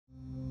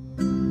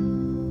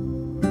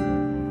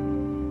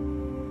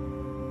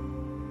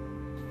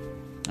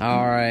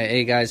All right,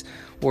 hey guys,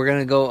 we're going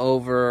to go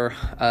over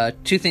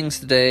two things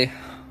today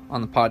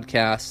on the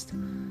podcast.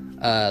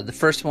 The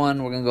first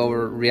one, we're going to go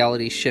over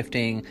reality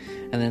shifting,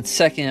 and then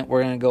second,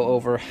 we're going to go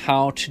over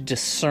how to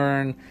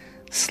discern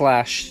 /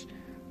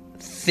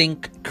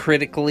 think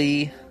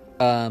critically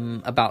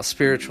about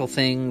spiritual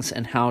things,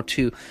 and how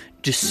to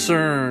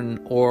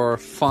discern or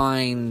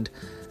find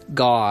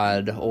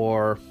God,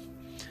 or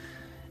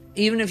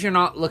even if you're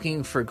not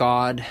looking for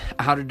God,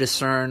 how to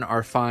discern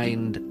or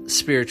find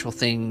spiritual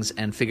things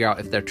and figure out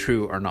if they're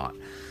true or not.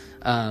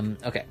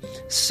 Okay,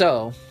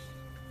 so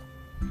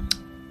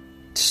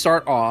to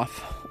start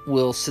off,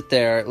 we'll sit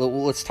there.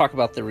 Let's talk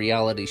about the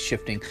reality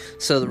shifting.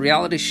 So the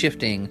reality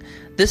shifting,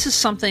 this is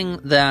something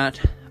that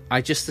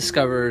I just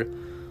discovered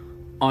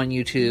on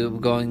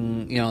YouTube,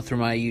 going, through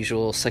my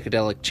usual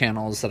psychedelic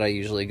channels that I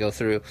usually go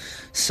through.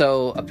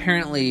 So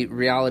apparently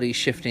reality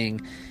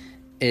shifting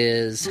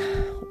is,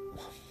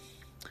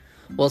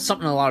 well, it's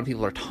something a lot of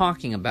people are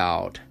talking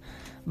about.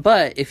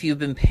 But if you've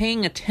been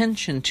paying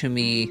attention to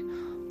me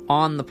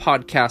on the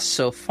podcast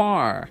so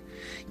far,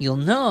 you'll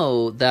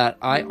know that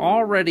I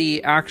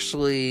already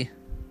actually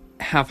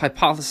have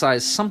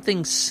hypothesized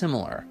something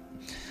similar.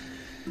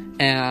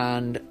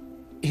 And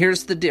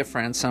here's the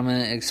difference. I'm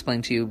going to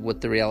explain to you what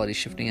the reality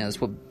shifting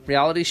is. What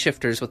reality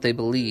shifters, what they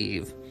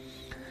believe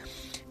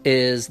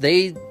is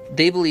they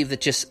believe that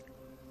just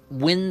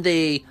when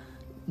they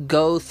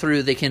go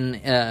through, they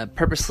can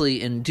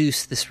purposely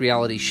induce this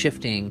reality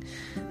shifting.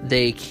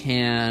 They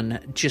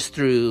can, just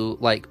through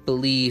like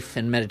belief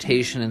and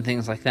meditation and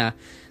things like that,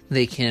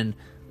 they can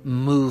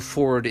move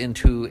forward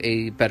into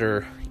a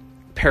better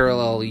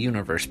parallel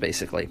universe,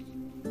 basically,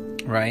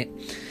 right?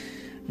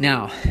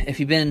 Now, if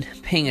you've been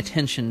paying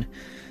attention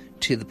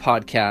to the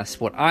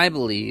podcast, what I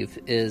believe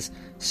is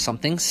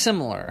something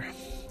similar,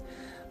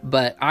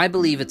 but I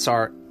believe it's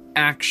our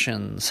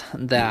actions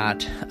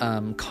that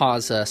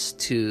cause us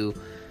to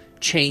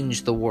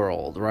change the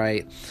world,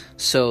 right?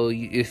 So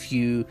if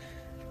you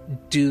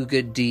do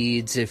good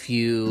deeds, if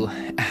you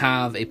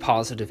have a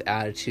positive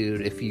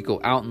attitude, if you go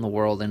out in the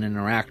world and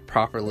interact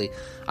properly,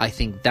 I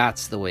think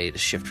that's the way to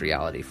shift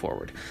reality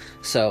forward.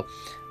 So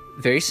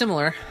very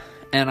similar,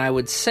 and I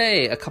would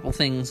say a couple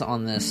things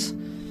on this.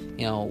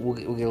 We'll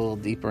get a little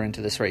deeper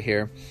into this right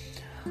here.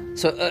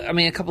 So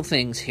a couple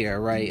things here,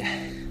 right?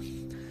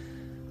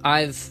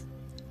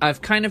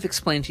 I've kind of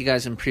explained to you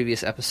guys in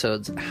previous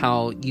episodes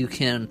how you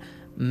can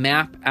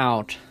map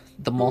out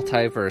the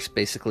multiverse.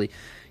 Basically,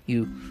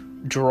 you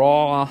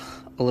draw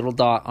a little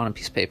dot on a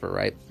piece of paper,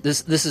 right?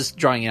 This is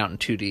drawing it out in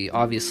 2D.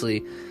 Obviously,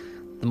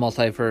 the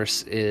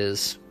multiverse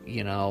is,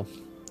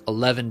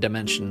 11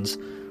 dimensions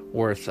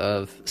worth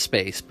of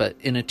space. But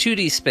in a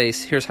 2D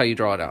space, here's how you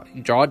draw it out.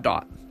 You draw a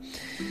dot,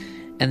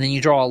 and then you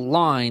draw a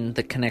line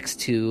that connects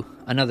to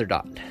another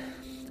dot.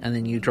 And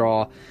then you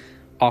draw,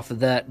 off of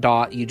that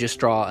dot, you just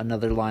draw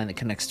another line that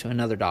connects to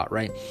another dot,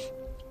 right?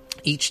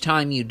 Each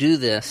time you do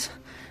this,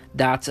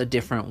 that's a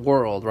different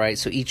world, right?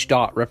 So each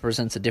dot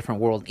represents a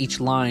different world. Each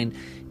line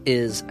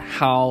is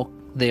how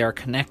they are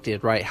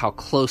connected, right? How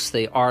close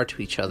they are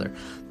to each other.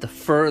 The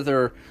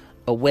further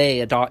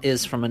away a dot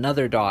is from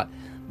another dot,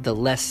 the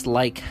less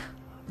like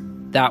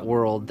that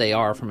world they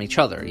are from each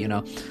other,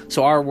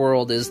 So our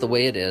world is the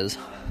way it is.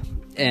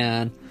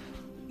 And,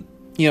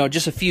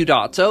 just a few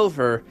dots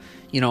over,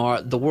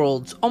 the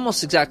world's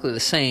almost exactly the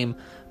same.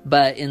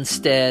 But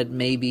instead,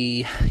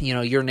 maybe,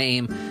 your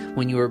name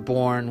when you were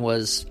born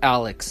was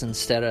Alex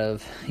instead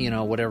of,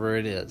 whatever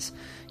it is,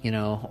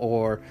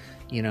 or,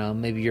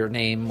 maybe your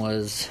name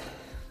was,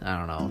 I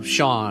don't know,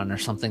 Sean or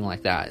something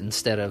like that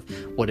instead of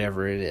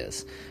whatever it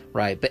is,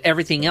 right? But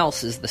everything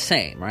else is the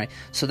same, right?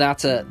 So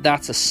that's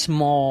a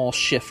small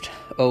shift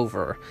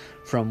over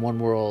from one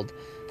world,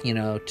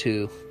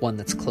 to one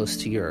that's close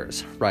to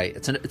yours, right?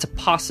 It's a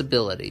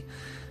possibility,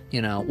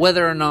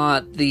 whether or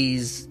not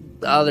these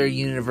other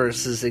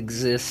universes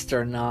exist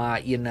or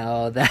not,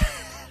 that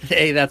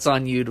hey, that's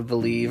on you to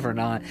believe or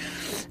not.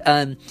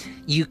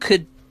 You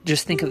could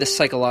just think of this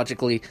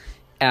psychologically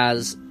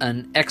as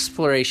an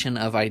exploration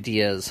of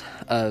ideas.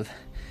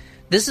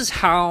 This is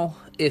how,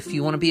 if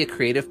you want to be a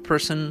creative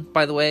person,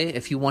 by the way,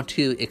 if you want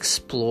to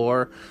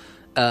explore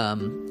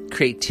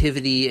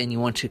creativity and you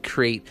want to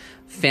create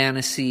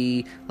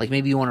fantasy, like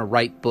maybe you want to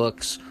write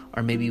books,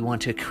 or maybe you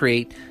want to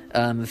create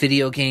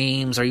video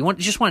games, or you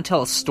just want to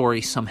tell a story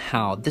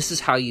somehow. This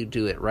is how you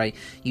do it, right?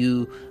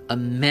 You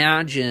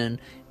imagine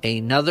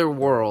another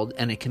world,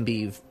 and it can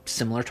be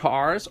similar to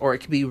ours, or it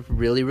can be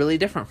really, really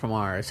different from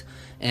ours.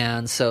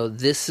 And so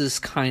this is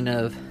kind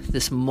of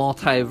this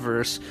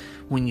multiverse.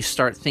 When you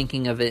start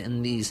thinking of it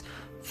in these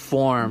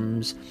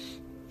forms,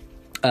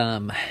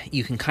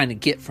 you can kind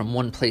of get from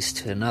one place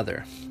to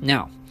another.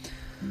 Now,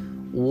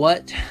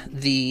 what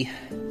the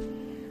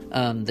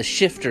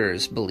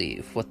shifters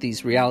believe, what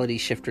these reality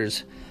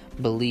shifters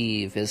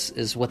believe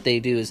is what they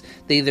do is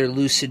they either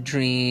lucid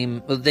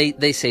dream,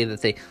 they say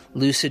that they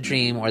lucid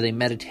dream or they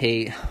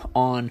meditate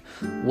on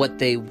what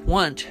they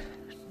want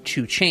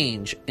to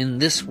change in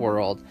this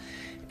world,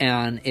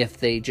 and if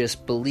they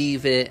just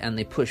believe it and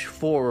they push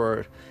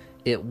forward,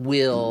 it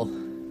will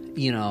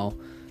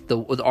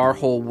our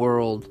whole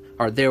world,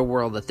 or their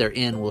world that they're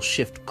in, will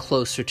shift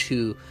closer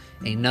to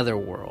another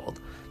world.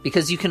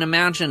 Because you can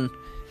imagine,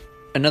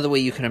 another way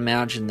you can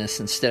imagine this,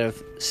 instead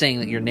of saying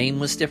that your name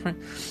was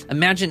different,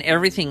 imagine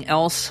everything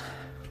else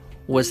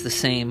was the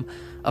same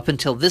up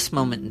until this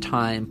moment in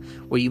time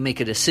where you make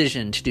a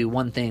decision to do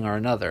one thing or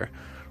another,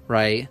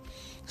 right?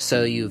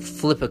 So you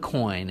flip a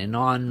coin, and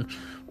on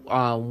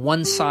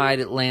one side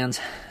it lands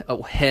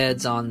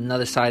heads, on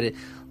another side it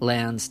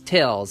lands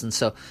tails, and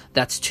so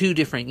that's two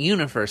different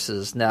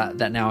universes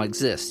that now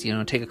exist.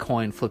 Take a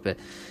coin, flip it.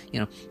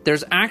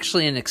 There's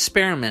actually an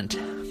experiment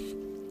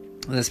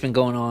that's been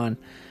going on.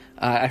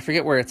 I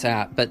forget where it's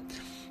at, but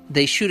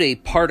they shoot a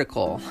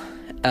particle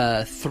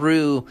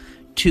through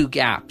two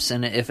gaps,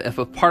 and if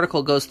a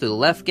particle goes through the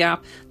left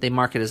gap, they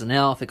mark it as an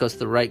L. If it goes to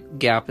the right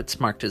gap, it's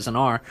marked as an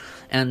R.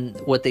 And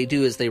what they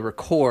do is they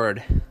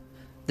record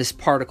this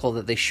particle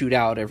that they shoot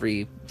out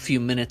every few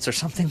minutes or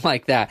something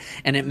like that,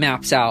 and it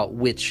maps out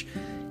which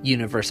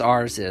universe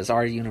ours is.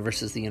 Our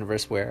universe is the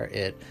universe where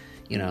it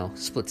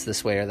splits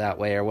this way or that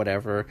way or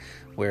whatever,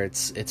 where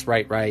it's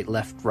right,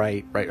 left,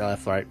 right,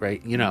 left,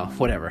 right,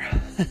 whatever.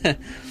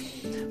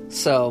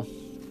 So,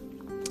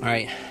 all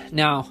right,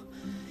 now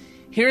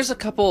here's I'm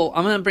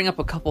going to bring up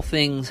a couple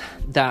things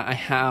that I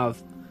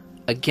have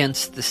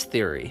against this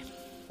theory,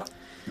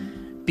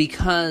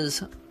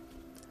 because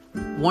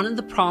one of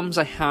the problems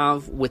I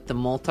have with the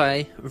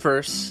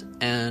multiverse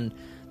and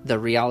the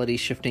reality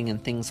shifting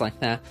and things like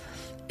that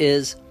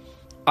is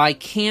I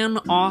can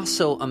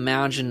also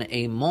imagine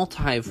a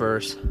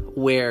multiverse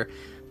where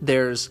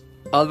there's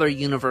other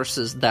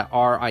universes that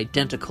are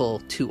identical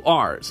to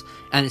ours,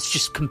 and it's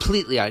just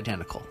completely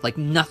identical. Like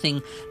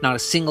nothing, not a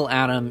single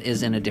atom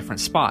is in a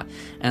different spot.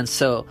 And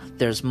so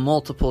there's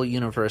multiple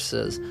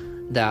universes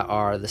that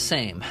are the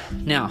same.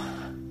 Now,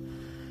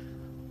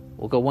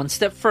 we'll go one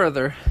step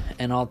further,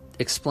 and I'll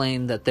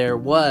explain that there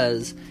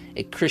was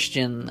a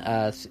Christian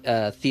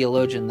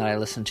theologian that I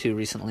listened to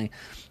recently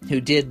who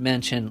did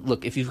mention,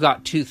 look, if you've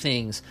got two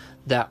things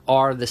that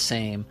are the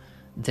same,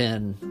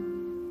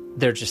 then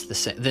they're just the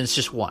same. Then it's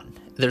just one.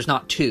 There's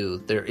not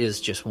two. There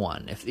is just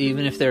one.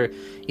 Even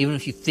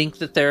if you think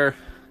that they're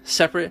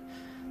separate,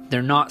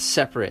 they're not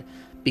separate,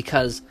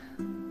 because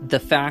the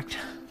fact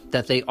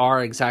that they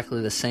are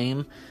exactly the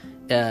same,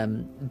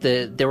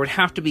 there would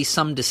have to be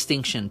some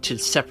distinction to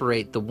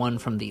separate the one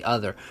from the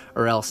other,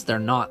 or else they're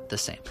not the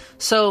same.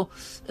 So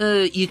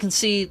you can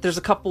see there's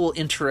a couple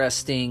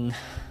interesting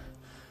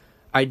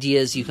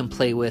ideas you can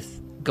play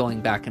with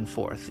going back and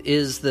forth.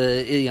 Is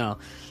the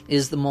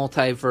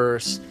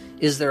multiverse,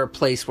 is there a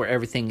place where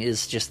everything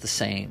is just the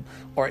same,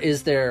 or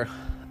is there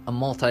a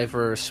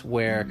multiverse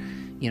where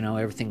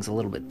everything's a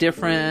little bit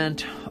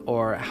different,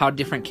 or how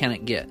different can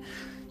it get?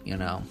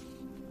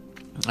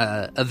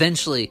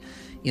 Eventually,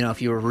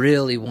 if you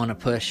really want to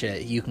push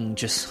it, you can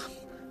just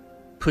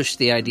push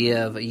the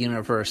idea of a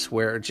universe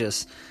where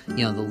just,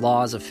 the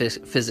laws of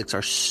physics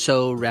are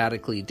so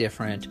radically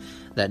different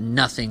that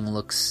nothing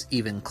looks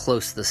even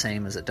close to the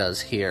same as it does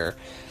here.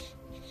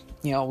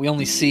 We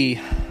only see,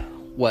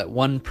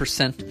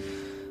 1%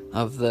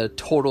 of the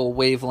total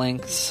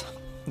wavelengths,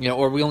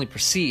 or we only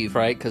perceive,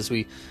 right? Because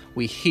we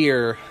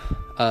hear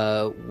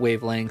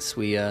wavelengths,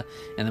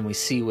 and then we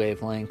see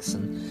wavelengths,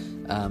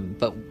 and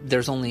but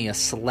there's only a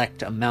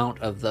select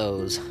amount of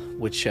those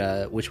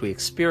which we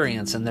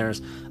experience, and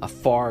there's a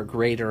far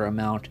greater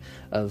amount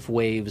of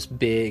waves,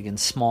 big and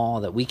small,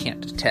 that we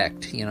can't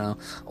detect.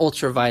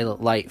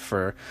 Ultraviolet light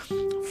for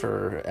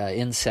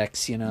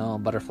insects,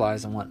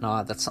 butterflies and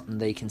whatnot. That's something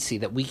they can see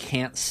that we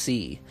can't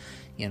see.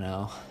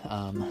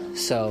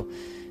 So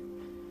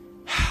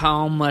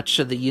how much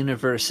of the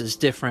universe is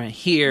different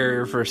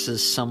here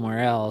versus somewhere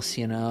else,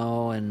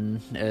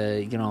 and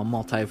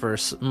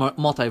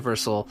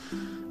multiversal,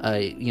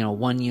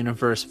 one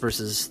universe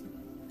versus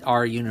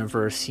our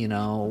universe,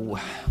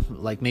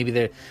 like maybe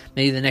the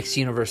next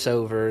universe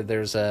over,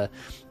 there's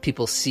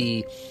people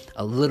see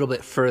a little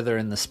bit further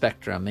in the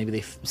spectrum. Maybe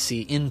they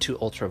see into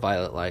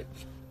ultraviolet light,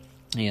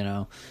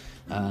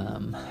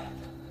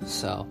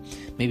 so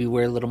maybe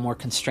we're a little more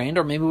constrained,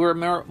 or maybe we're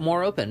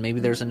more open. Maybe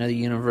there's another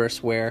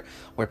universe where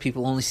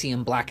people only see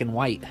in black and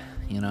white.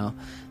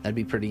 That'd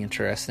be pretty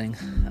interesting.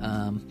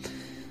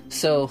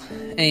 So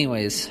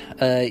anyways,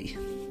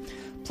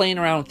 playing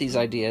around with these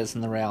ideas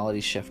and the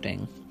reality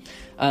shifting.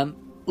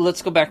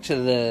 Let's go back to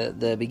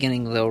the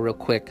beginning, though, real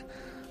quick,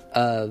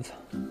 of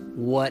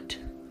what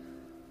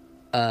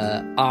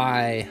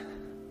I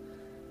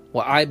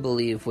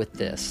believe with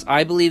this.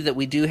 I believe that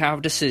we do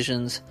have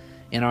decisions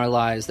in our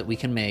lives that we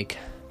can make,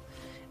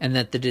 and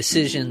that the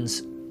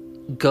decisions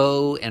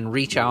go and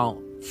reach out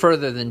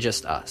further than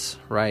just us,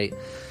 right?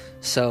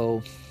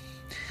 So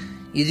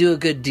you do a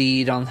good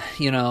deed on,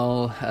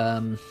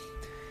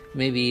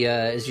 maybe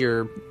as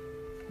you're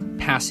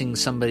passing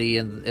somebody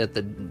at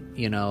the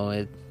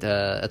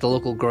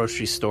local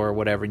grocery store or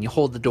whatever, and you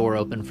hold the door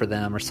open for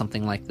them or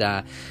something like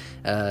that,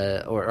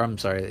 or I'm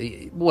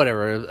sorry,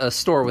 whatever, a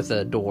store with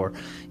a door.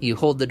 You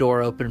hold the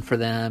door open for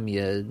them.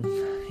 You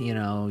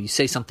you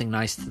say something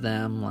nice to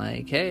them,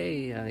 like,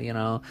 hey,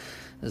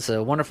 it's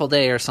a wonderful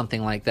day or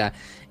something like that.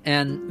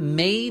 And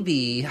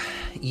maybe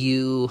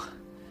you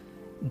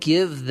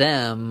give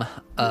them,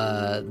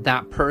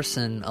 that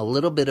person, a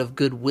little bit of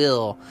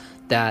goodwill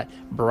that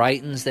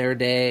brightens their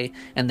day,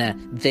 and that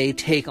they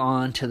take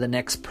on to the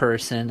next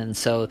person, and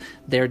so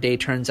their day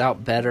turns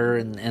out better,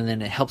 and then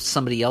it helps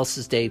somebody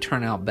else's day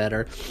turn out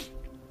better.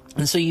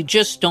 And so you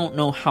just don't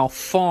know how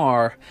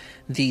far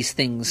these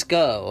things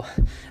go.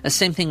 The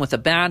same thing with a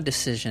bad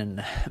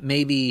decision.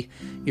 Maybe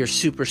you're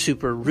super,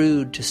 super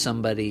rude to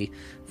somebody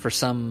for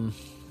some,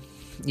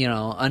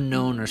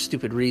 unknown or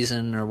stupid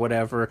reason or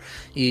whatever.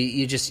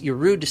 You're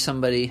rude to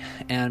somebody,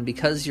 and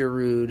because you're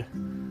rude,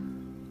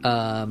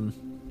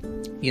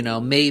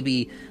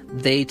 maybe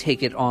they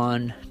take it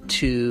on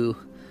to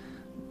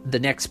the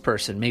next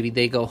person. Maybe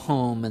they go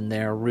home and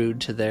they're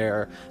rude to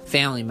their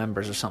family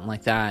members or something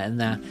like that, and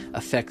that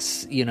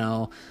affects,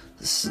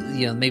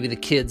 maybe the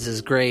kids'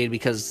 is grade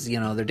because,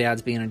 their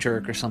dad's being a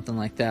jerk or something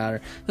like that,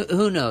 or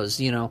who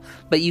knows,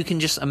 but you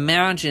can just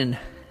imagine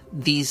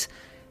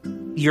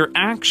your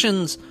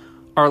actions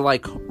are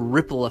like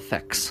ripple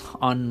effects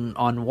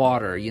on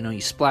water.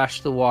 You splash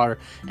the water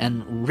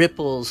and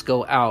ripples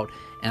go out,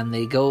 and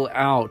they go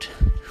out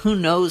who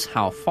knows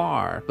how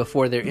far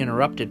before they're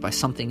interrupted by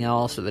something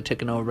else, or they're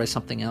taken over by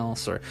something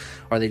else, or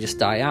they just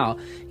die out.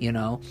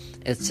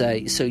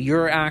 So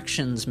your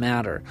actions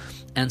matter.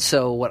 And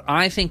so what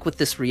I think with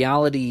this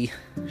reality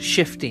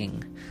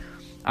shifting,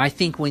 I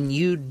think when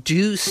you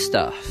do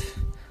stuff,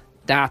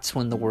 that's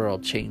when the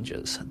world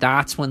changes.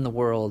 That's when the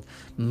world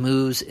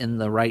moves in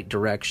the right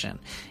direction.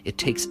 It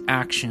takes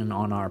action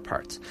on our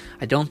parts.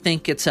 I don't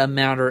think it's a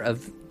matter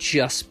of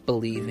just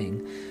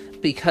believing,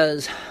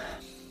 because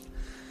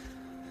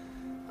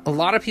a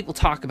lot of people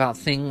talk about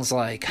things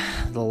like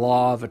the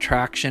law of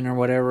attraction or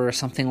whatever, or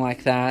something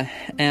like that,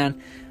 and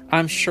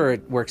I'm sure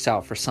it works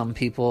out for some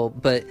people,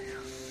 but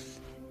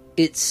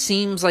it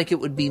seems like it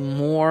would be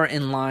more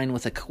in line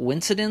with a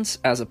coincidence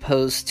as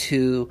opposed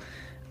to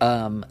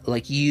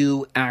like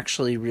you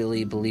actually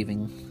really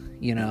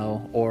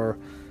believing, or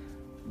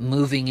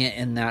moving it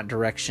in that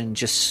direction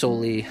just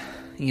solely,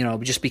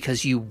 just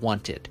because you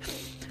want it.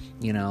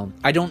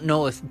 I don't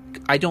know if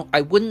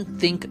I wouldn't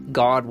think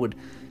God would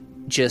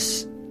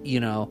just,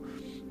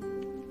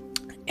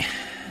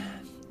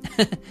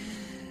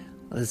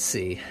 let's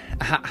see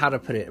how to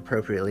put it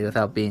appropriately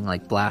without being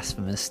like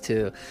blasphemous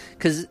too,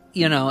 because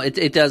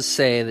it does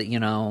say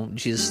that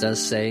Jesus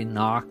does say,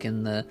 knock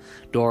and the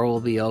door will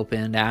be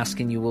opened,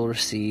 ask and you will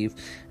receive,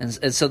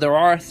 and so there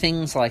are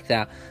things like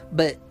that.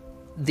 But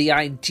the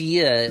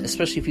idea,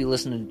 especially if you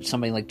listen to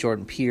somebody like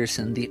Jordan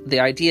Peterson, the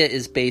idea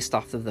is based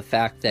off of the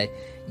fact that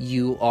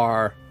you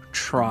are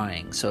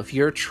trying. So if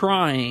you're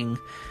trying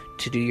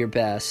to do your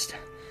best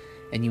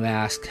and you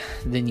ask,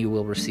 then you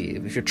will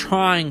receive. If you're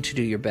trying to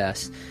do your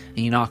best and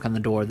you knock on the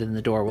door, then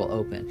the door will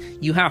open.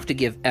 You have to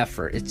give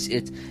effort.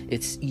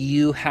 It's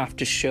you have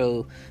to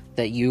show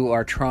that you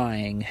are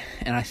trying,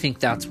 and I think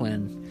that's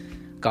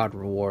when God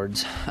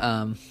rewards.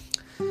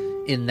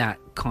 In that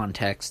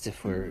context,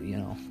 if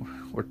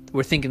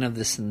we're thinking of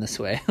this in this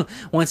way.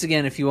 Once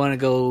again, if you want to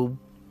go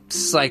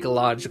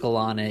psychological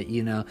on it,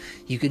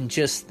 you can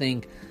just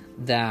think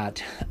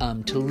that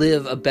to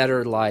live a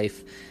better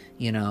life,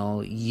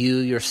 you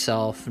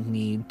yourself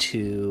need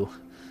to,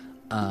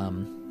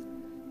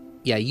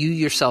 you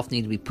yourself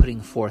need to be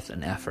putting forth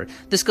an effort.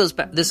 This goes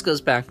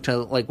back to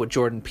like what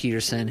Jordan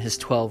Peterson, his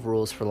 12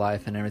 rules for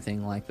life and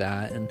everything like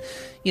that. And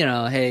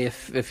hey,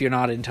 if you're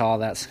not into all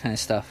that kind of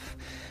stuff,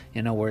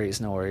 no worries.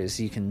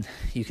 You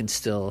can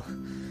still,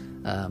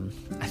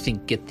 I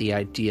think, get the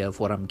idea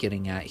of what I'm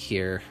getting at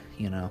here.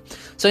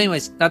 So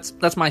anyways,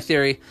 that's my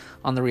theory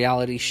on the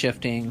reality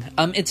shifting.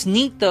 It's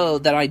neat though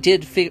that I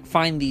did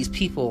find these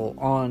people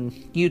on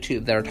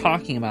YouTube that are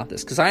talking about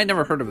this, because I had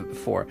never heard of it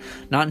before,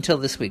 not until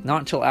this week, not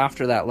until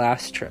after that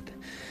last trip.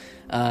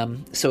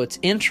 So it's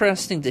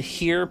interesting to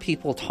hear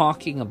people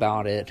talking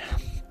about it.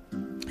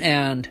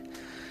 And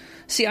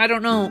see, I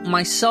don't know,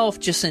 myself,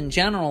 just in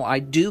general, I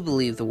do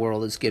believe the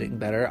world is getting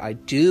better. I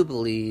do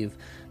believe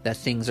that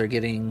things are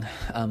getting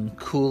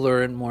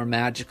cooler and more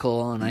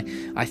magical,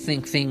 and I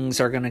think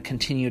things are going to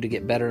continue to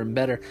get better and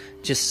better.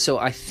 Just so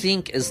I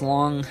think as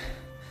long,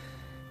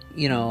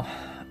 I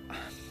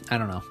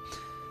don't know.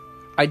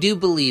 I do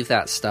believe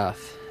that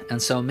stuff, and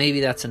so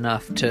maybe that's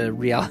enough to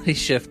reality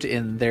shift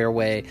in their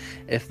way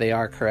if they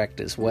are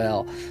correct as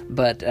well.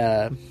 But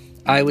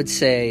I would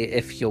say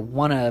if you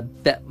want to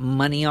bet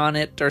money on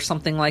it or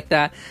something like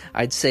that,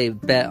 I'd say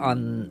bet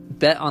on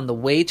the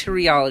way to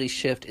reality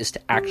shift is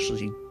to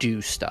actually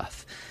do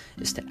stuff,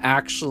 is to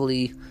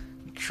actually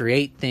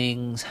create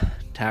things,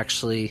 to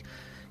actually,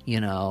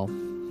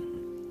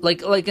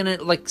 like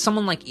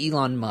someone like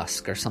Elon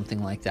Musk or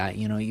something like that.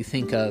 You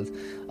think of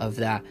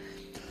that,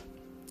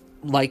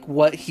 like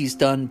what he's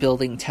done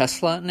building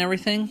Tesla and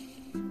everything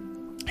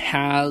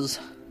has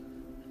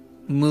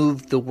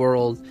moved the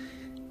world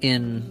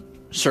in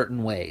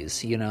certain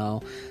ways,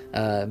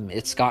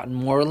 It's gotten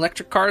more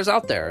electric cars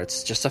out there.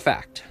 It's just a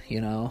fact,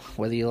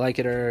 whether you like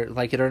it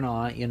or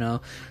not.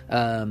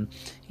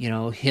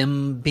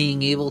 Him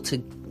being able to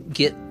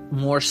get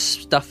more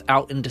stuff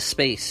out into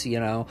space.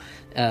 Hey,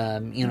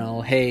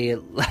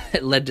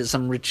 it led to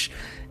some rich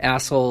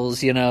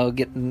assholes,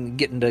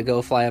 getting to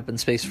go fly up in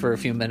space for a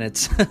few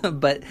minutes.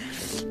 but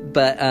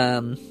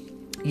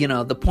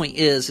the point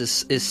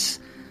is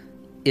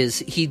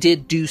he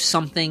did do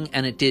something,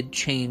 and it did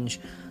change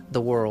the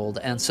world.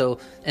 And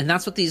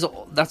that's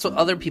what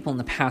other people in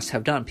the past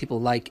have done. People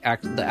like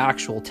the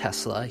actual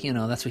Tesla,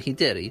 that's what he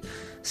did. He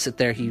sit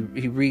there, he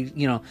read,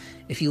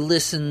 if you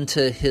listen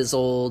to his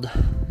old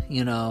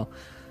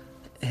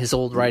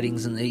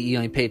writings, and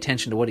you pay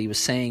attention to what he was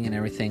saying and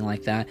everything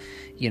like that,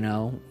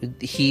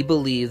 he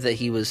believed that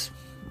he was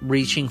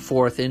reaching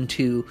forth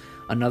into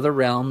another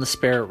realm, the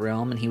spirit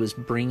realm, and he was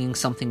bringing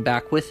something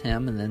back with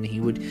him, and then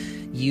he would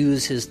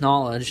use his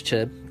knowledge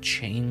to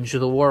change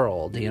the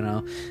world,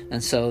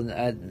 and so,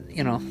 that's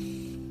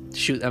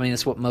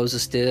what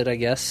Moses did, I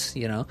guess,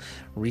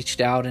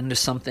 reached out into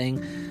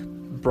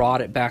something,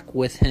 brought it back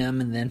with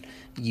him, and then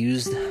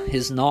used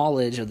his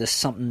knowledge of this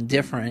something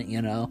different,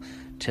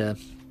 to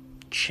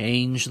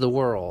change the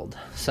world.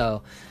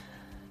 So,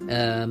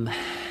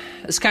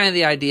 it's kind of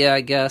the idea,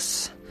 I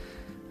guess.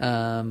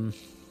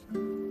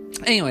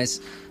 Anyways,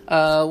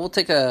 we'll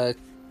take a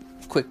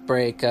quick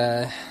break.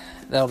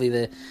 That'll be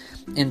the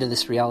end of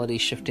this reality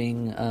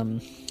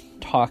shifting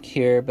talk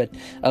here. But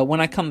when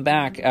I come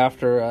back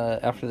after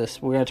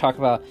this, we're going to talk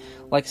about,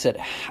 like I said,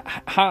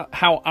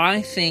 how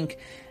I think,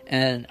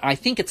 and I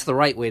think it's the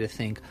right way to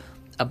think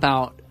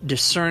about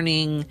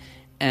discerning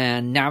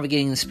and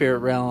navigating the spirit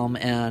realm,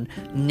 and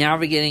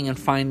navigating and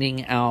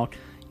finding out,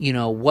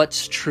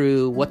 what's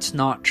true, what's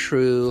not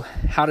true,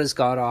 how does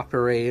God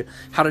operate,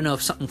 how to know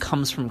if something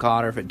comes from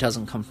God or if it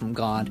doesn't come from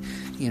God,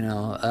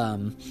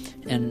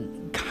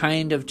 and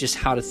kind of just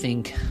how to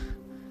think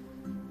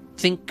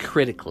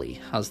critically.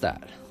 How's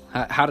that?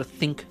 How to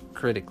think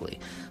critically.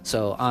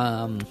 So,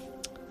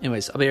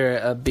 anyways,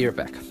 I'll be right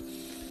back.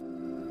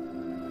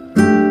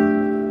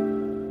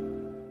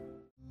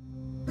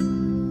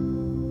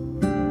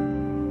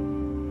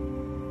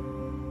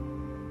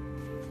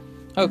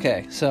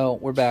 Okay, so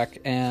we're back,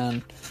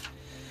 and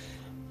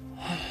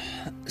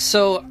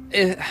so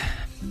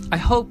I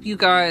hope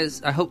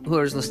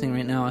whoever's listening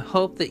right now, I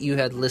hope that you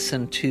had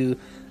listened to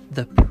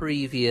the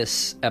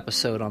previous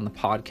episode on the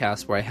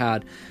podcast where I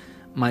had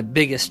my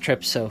biggest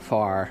trip so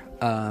far.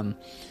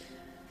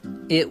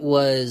 It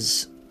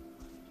was,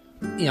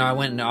 I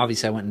went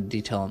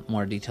into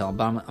more detail,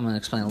 but I'm going to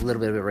explain a little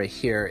bit of it right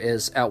here.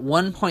 Is at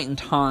one point in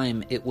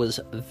time, it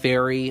was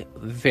very,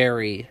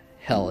 very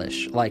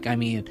hellish.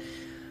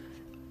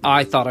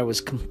 I thought I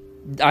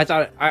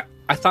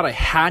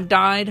had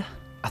died.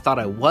 I thought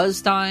I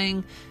was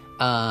dying.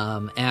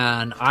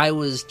 And I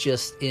was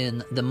just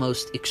in the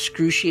most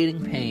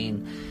excruciating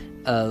pain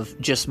of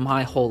just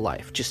my whole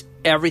life. Just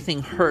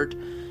everything hurt.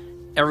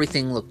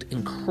 Everything looked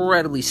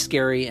incredibly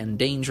scary and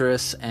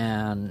dangerous.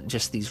 And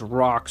just these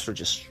rocks were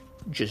just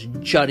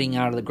jutting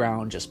out of the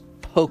ground, just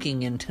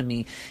poking into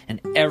me.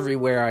 And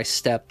everywhere I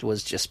stepped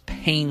was just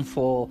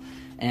painful.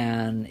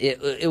 And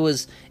it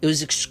was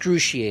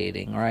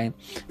excruciating, right?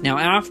 Now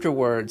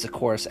afterwards, of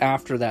course,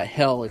 after that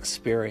hell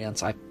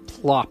experience, I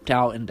plopped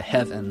out into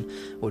heaven,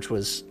 which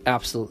was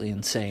absolutely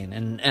insane.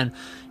 And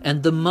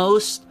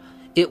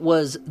it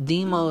was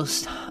the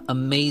most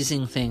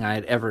amazing thing I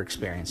had ever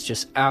experienced,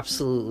 just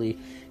absolutely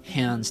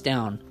hands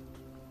down.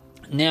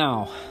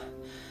 Now,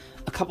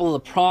 a couple of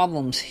the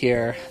problems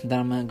here that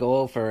I'm going to go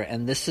over,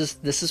 and this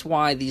is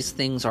why these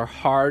things are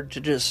hard to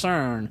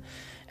discern,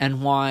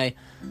 and why,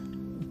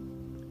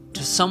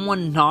 to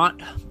someone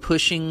not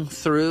pushing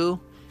through,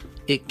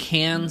 it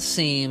can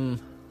seem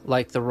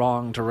like the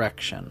wrong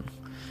direction.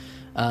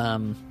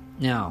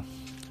 Now,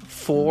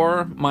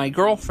 for my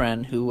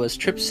girlfriend who was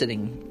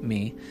trip-sitting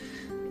me,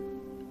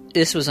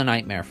 this was a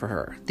nightmare for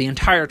her. The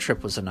entire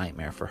trip was a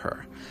nightmare for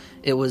her.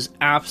 It was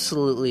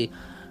absolutely,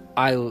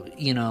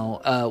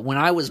 when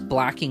I was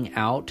blacking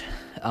out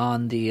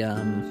on the,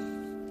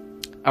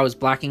 I was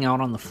blacking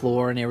out on the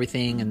floor and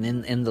everything, and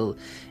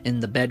in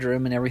the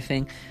bedroom and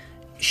everything,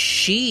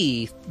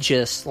 she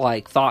just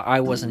thought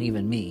I wasn't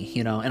even me,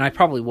 and I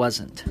probably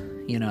wasn't,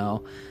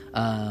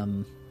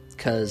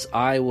 because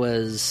I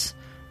was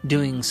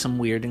doing some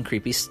weird and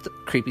creepy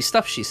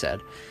stuff, she said,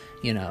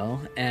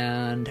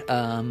 and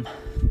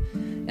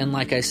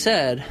like I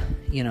said,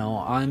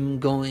 I'm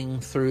going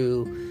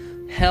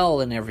through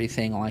hell and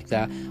everything like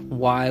that.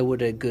 Why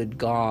would a good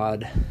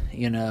God,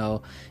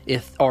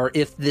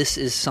 if this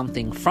is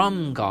something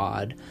from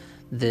God,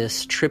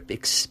 this trip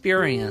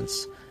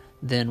experience,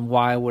 then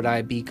why would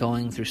I be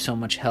going through so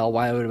much hell?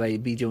 Why would I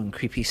be doing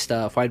creepy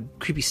stuff? Why would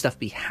creepy stuff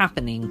be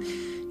happening,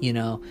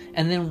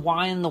 And then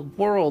why in the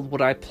world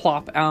would I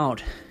plop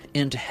out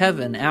into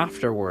heaven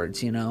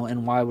afterwards,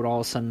 And why would all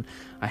of a sudden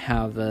I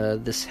have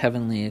this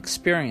heavenly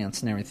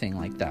experience and everything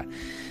like that?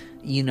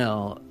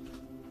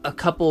 A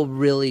couple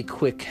really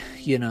quick,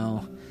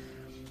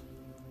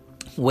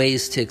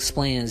 ways to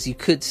explain is you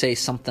could say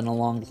something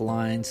along the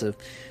lines of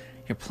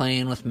you're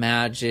playing with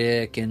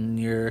magic and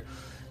you're,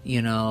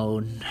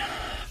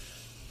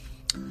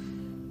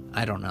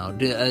 I don't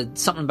know,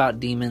 something about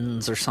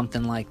demons or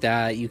something like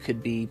that. You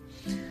could be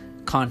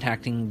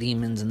contacting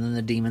demons, and then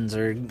the demons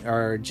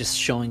are just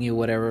showing you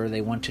whatever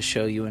they want to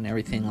show you and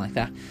everything like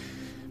that.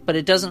 But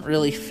it doesn't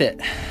really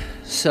fit.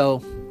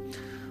 So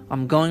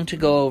I'm going to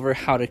go over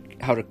how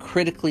to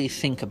critically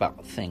think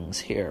about things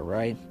here,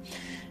 right?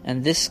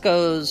 And this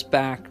goes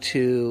back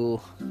to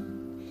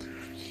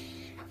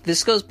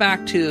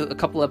a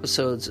couple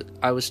episodes.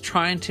 I was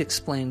trying to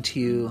explain to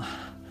you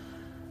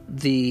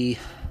the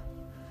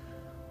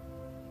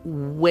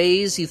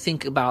ways you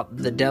think about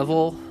the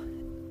devil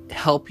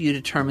help you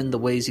determine the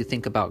ways you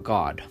think about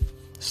God.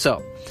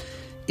 So,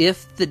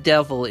 if the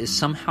devil is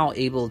somehow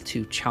able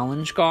to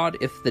challenge God,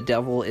 if the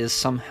devil is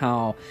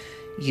somehow,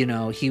 he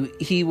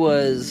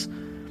was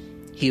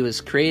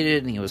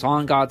created and he was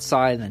on God's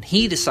side, and then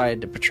he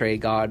decided to betray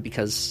God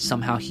because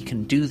somehow he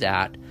can do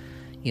that.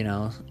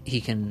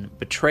 He can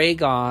betray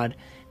God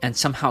and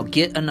somehow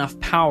get enough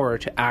power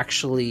to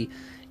actually,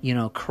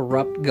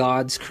 corrupt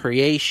God's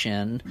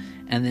creation,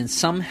 and then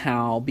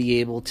somehow be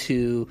able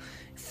to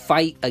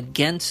fight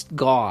against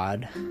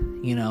God,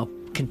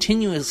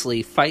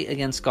 continuously fight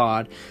against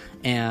God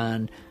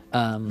and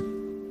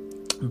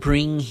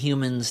bring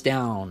humans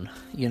down,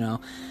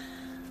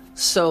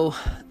 So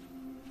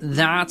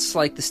that's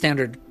like the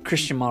standard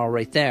Christian model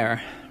right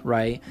there,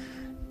 right?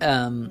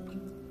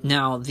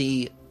 Now,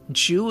 the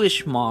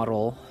Jewish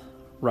model,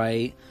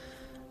 right,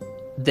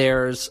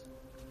 there's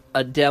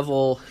a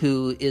devil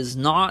who is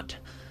not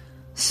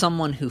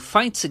someone who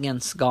fights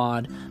against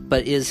God,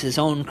 but is his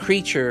own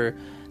creature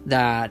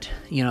that,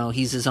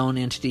 he's his own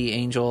entity,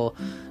 angel,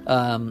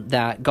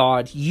 that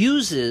God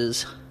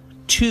uses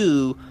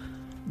to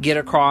get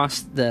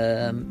across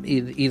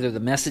either the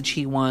message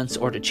he wants,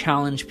 or to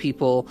challenge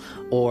people,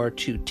 or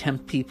to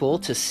tempt people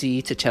to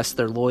test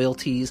their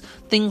loyalties,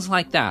 things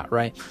like that,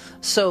 right?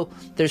 So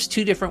there's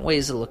two different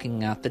ways of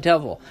looking at the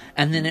devil.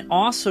 And then it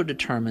also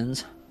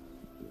determines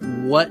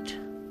what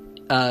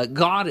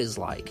God is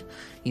like,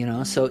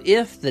 So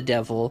if the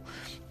devil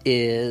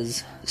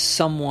is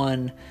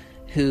someone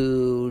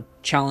who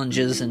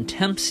challenges and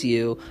tempts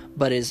you,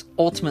 but is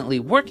ultimately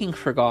working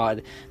for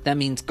God, that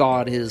means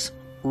God is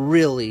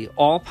really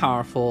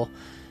all-powerful.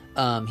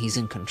 He's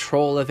in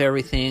control of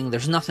everything.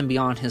 There's nothing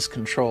beyond his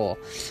control.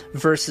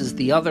 Versus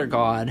the other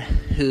God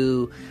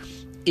who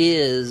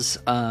is,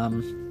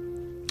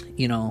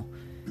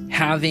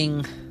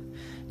 having...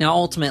 Now,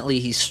 ultimately,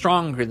 he's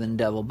stronger than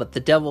devil, but the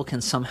devil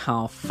can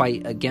somehow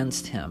fight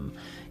against him,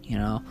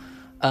 Now,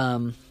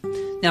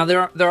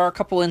 there are a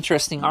couple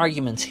interesting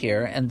arguments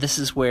here, and this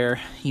is where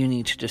you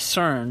need to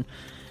discern,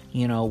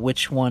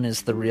 which one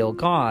is the real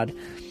God.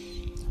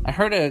 I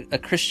heard a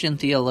Christian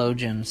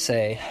theologian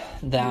say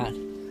that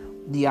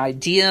the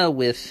idea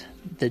with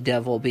the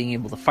devil being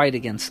able to fight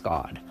against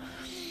God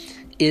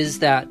is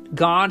that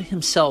God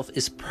himself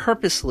is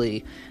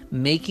purposely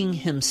making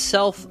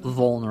himself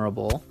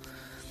vulnerable,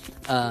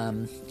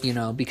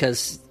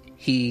 because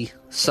he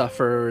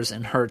suffers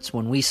and hurts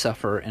when we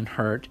suffer and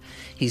hurt.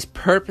 He's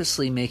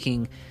purposely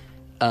making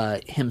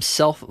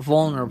himself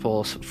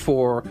vulnerable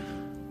for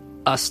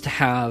us to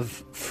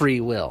have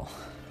free will,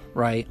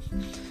 right?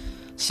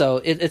 So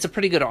it's a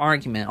pretty good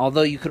argument,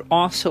 although you could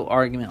also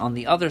argue on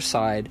the other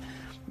side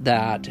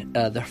that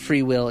the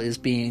free will is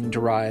being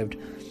derived,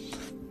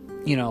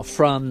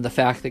 from the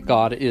fact that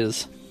God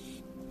is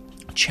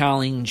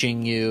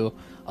challenging you,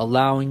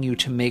 allowing you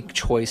to make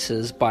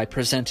choices by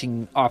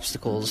presenting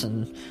obstacles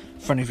in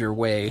front of your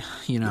way,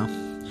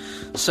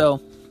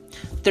 So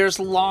there's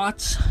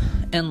lots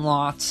and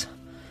lots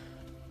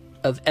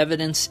of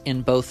evidence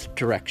in both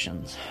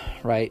directions,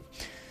 right?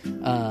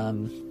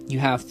 You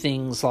have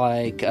things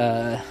like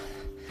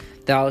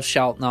thou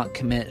shalt not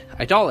commit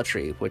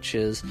idolatry, which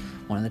is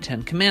one of the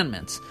 10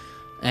 Commandments.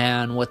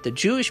 And what the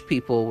Jewish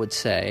people would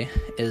say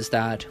is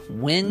that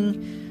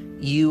when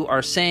you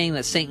are saying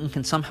that Satan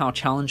can somehow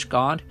challenge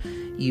God,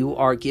 you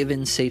are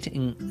giving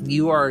Satan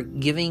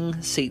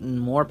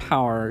more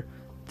power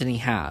than he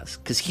has,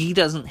 because he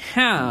doesn't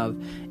have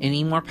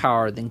any more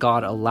power than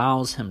God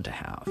allows him to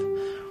have,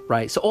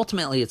 right? So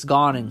ultimately it's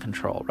God in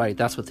control, right?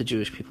 That's what the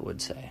Jewish people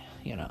would say,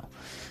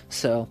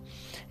 So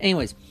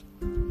anyways,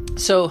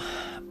 so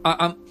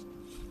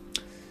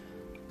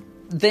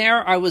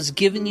there I was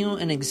giving you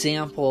an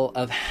example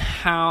of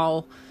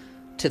how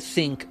to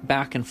think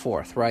back and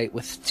forth, right,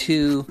 with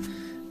two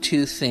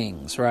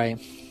things, right?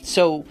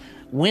 So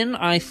when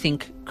I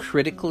think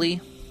critically,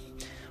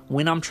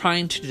 when I'm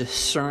trying to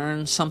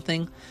discern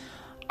something,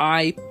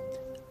 I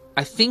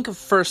think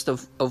first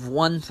of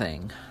one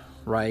thing,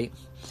 right?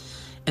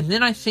 And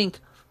then I think,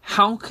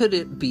 how could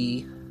it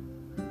be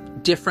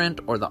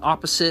different or the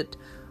opposite,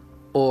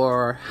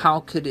 or how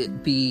could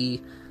it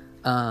be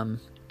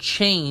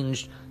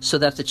changed so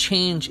that the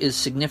change is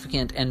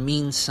significant and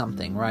means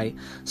something, right?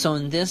 So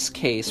in this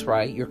case,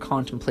 right, you're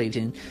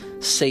contemplating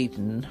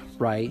Satan,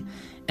 right?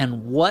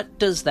 And what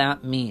does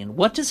that mean?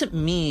 What does it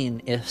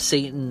mean if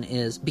Satan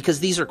is... Because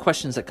these are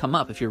questions that come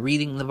up if you're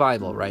reading the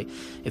Bible, right?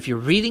 If you're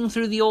reading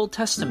through the Old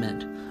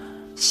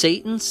Testament,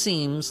 Satan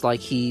seems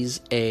like he's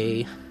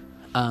an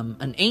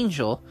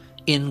angel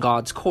in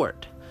God's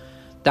court.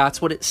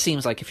 That's what it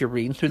seems like if you're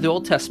reading through the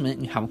Old Testament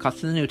and you haven't got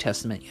to the New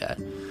Testament yet.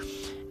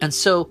 And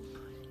so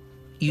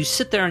you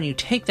sit there and you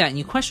take that and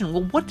you question,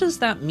 well, what does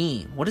that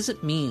mean? What does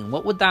it mean?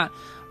 What would that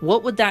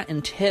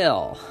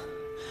entail?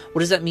 What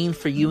does that mean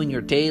for you in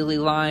your daily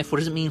life? What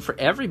does it mean for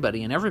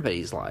everybody in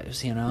everybody's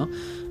lives? And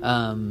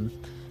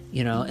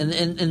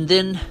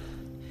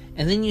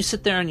then you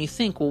sit there and you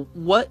think, well,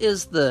 what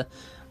is the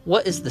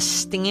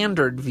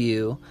standard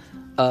view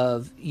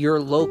of your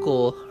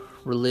local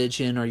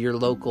religion or your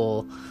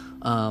local,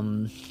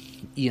 what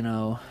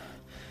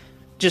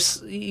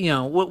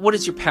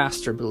does your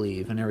pastor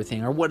believe and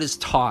everything, or what is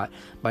taught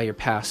by your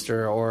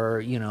pastor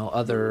or,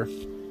 other,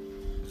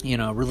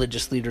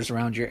 religious leaders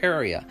around your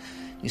area?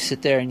 You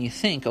sit there and you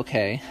think,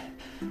 okay,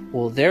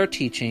 well, they're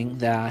teaching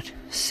that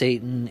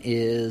Satan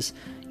is,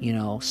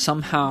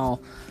 somehow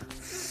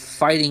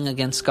fighting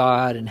against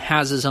God and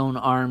has his own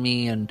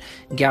army and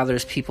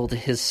gathers people to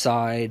his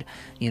side.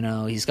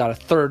 He's got a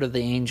third of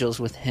the angels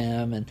with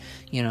him. And,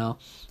 you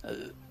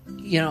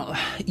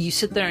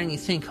sit there and you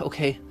think,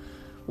 okay,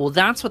 well,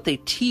 that's what they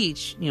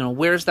teach.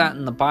 Where's that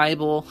in the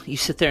Bible? You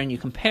sit there and you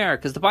compare,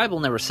 because the Bible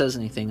never says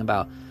anything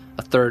about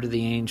a third of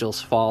the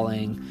angels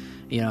falling,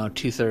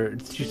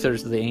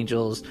 two-thirds of the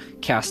angels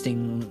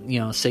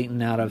casting,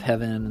 Satan out of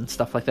heaven and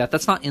stuff like that.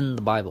 That's not in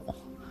the Bible.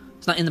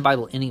 It's not in the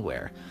Bible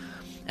anywhere.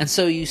 And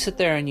so you sit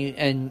there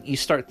and you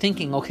start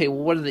thinking, okay,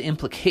 well, what are the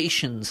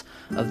implications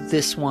of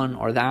this one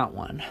or that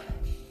one?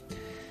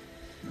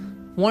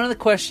 One of the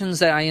questions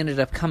that I ended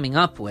up coming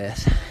up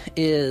with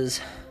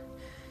is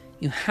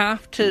you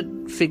have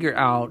to figure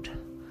out,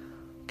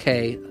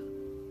 okay,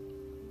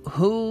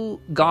 who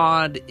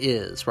God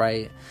is,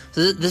 right?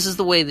 So this is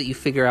the way that you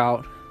figure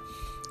out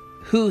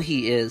who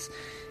he is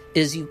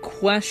you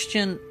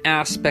question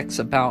aspects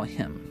about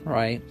him,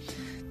 right?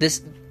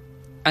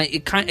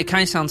 It kind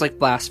of sounds like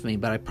blasphemy,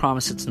 but I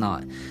promise it's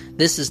not.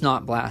 This is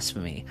not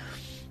blasphemy.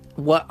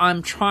 What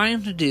I'm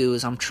trying to do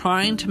is I'm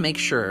trying to make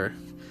sure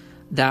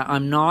that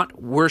I'm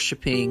not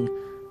worshiping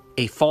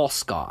a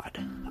false god,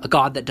 a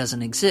god that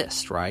doesn't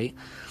exist, right?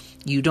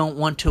 You don't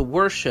want to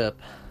worship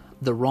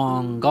the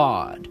wrong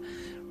god,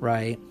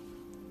 right?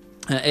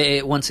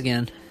 Once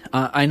again,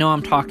 I know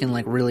I'm talking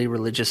like really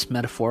religious,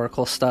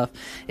 metaphorical stuff.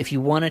 If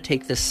you want to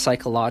take this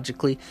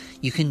psychologically,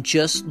 you can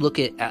just look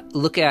at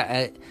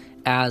it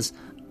as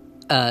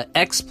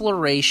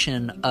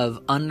exploration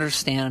of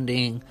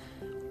understanding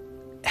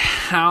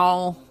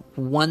how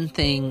one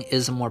thing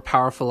is a more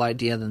powerful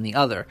idea than the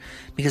other,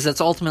 because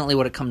that's ultimately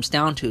what it comes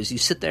down to. Is you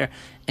sit there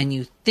and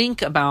you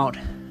think about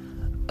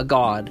a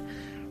god,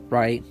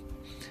 right?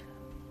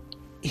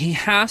 He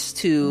has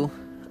to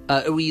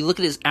you look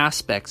at his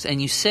aspects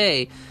and you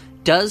say,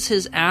 does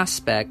his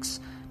aspects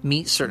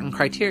meet certain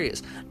criteria?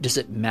 Does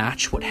it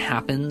match what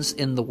happens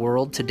in the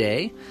world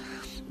today?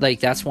 Like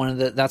that's one of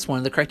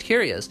the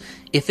criterias.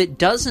 If it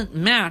doesn't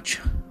match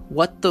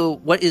what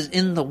is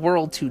in the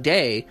world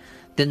today,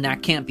 then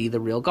that can't be the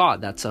real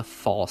God. That's a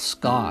false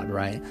god,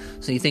 right?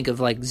 So you think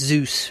of like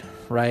Zeus,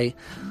 right?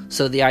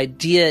 So the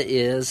idea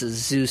is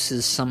Zeus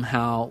is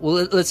somehow,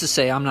 well, let's just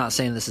say, I'm not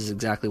saying this is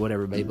exactly what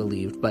everybody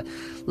believed, but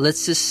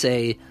let's just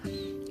say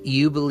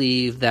you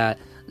believe that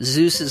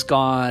Zeus is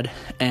God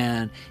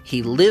and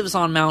he lives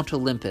on Mount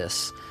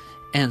Olympus.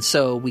 And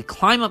so we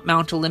climb up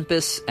Mount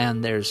Olympus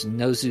and there's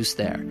no Zeus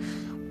there.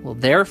 Well,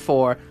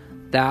 therefore,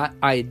 that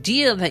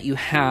idea that you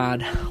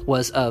had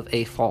was of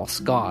a false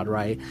god,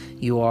 right?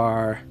 You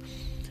aren't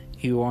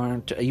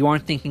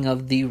thinking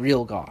of the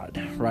real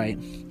God, right?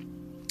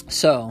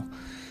 So,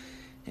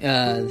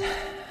 where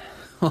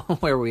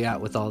are we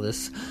at with all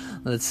this?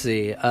 Let's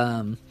see.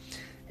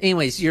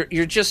 Anyways,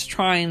 you're just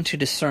trying to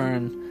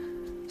discern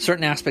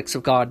certain aspects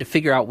of God to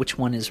figure out which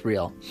one is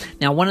real.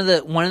 Now, one of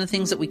the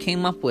things that we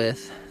came up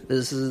with,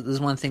 this is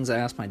one of the things I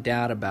asked my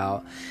dad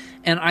about,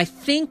 and I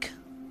think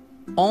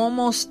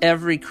almost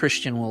every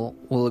Christian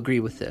will agree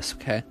with this,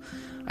 okay?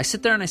 I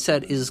sit there and I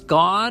said, is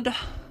God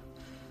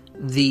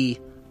the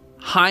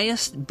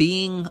highest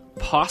being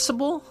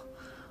possible,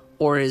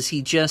 or is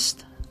he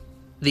just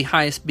the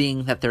highest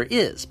being that there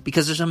is?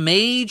 Because there's a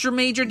major,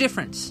 major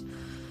difference.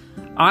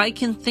 I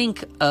can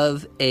think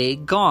of a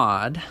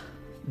God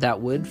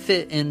that would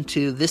fit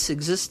into this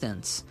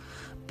existence,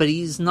 but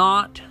he's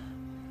not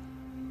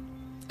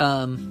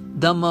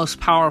the most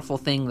powerful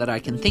thing that I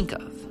can think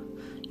of.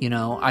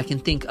 I can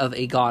think of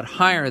a God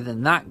higher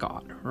than that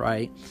God,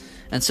 right?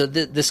 And so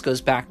this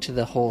goes back to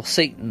the whole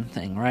Satan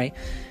thing, right?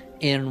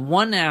 In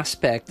one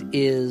aspect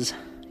is,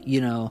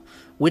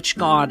 which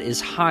God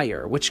is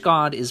higher? Which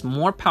God is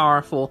more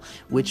powerful?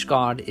 Which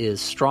God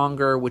is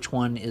stronger? Which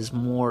one is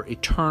more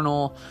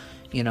eternal?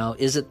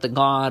 Is it the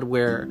God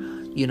where,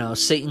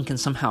 Satan can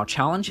somehow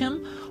challenge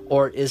him?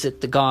 or is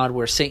it the God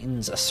where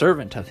Satan's a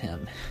servant of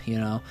him?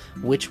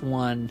 Which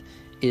one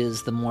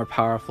is the more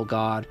powerful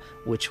God?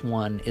 Which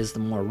one is the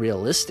more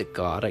realistic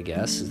God, I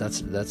guess?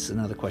 That's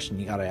another question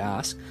you got to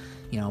ask.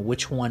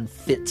 Which one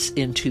fits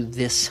into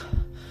this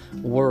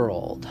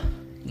world?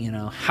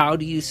 How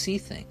do you see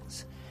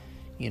things?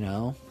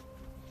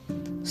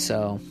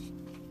 So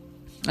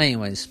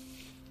anyways,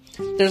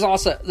 there's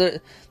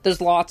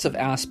lots of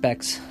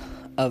aspects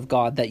of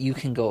God that you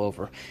can go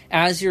over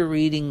as you're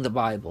reading the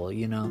Bible.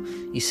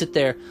 You sit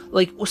there,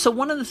 so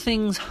one of the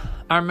things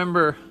I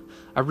remember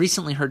I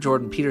recently heard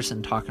Jordan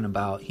Peterson talking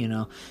about,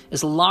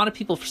 is a lot of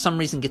people for some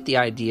reason get the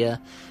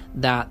idea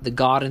that the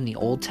God in the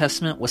Old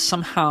Testament was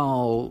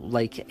somehow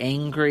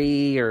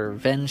angry or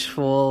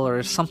vengeful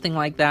or something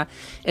like that.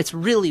 It's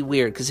really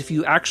weird, because if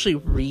you actually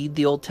read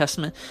the Old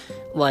Testament,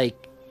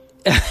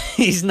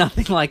 he's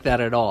nothing like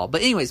that at all.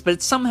 But anyways,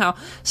 it's somehow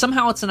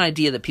it's an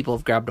idea that people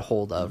have grabbed a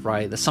hold of,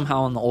 right? That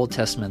somehow in the Old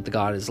Testament, the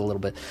God is a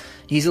little bit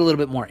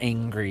more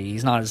angry.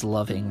 He's not as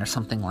loving or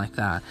something like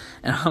that.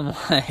 And I'm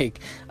like,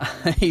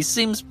 he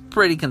seems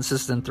pretty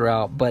consistent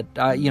throughout, but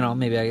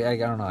maybe I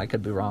don't know. I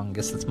could be wrong. I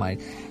guess that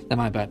might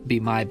be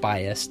my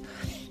bias.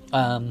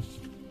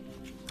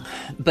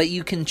 But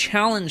you can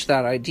challenge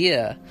that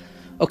idea.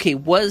 Okay,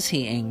 was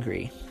he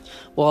angry?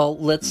 Well,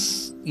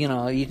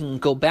 you can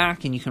go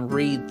back and you can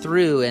read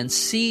through and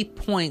see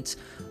points,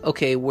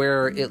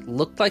 where it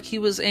looked like he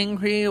was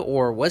angry,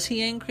 or was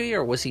he angry,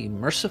 or was he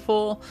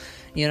merciful?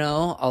 A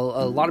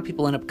lot of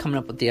people end up coming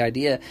up with the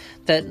idea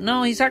that,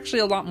 no, he's actually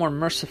a lot more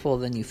merciful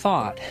than you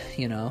thought,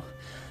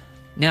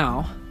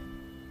 Now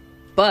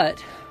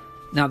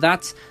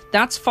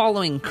that's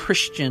following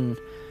Christian,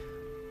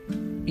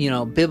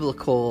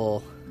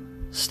 biblical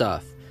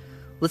stuff.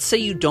 Let's say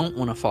you don't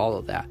want to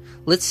follow that.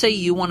 Let's say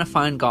you want to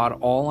find God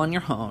all on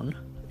your own,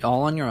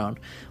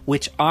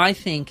 which I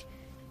think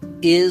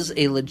is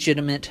a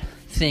legitimate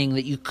thing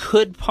that you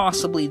could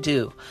possibly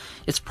do.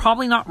 It's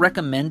probably not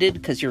recommended,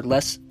 because you're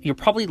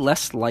probably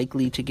less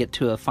likely to get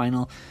to a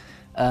final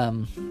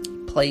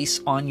place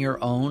on your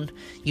own.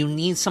 You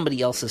need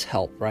somebody else's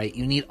help, right?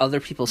 You need other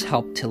people's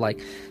help to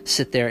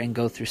sit there and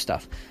go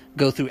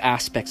through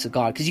aspects of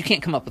God, because you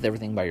can't come up with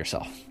everything by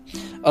yourself.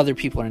 Other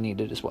people are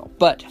needed as well.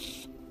 But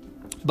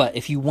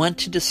if you want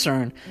to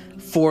discern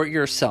for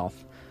yourself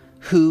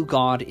who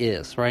God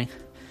is, right?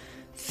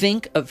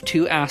 Think of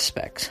two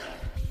aspects.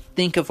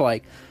 Think of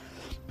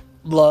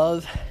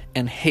love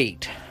and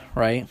hate,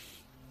 right?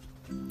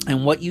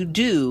 And what you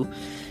do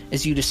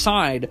is you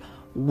decide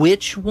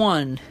which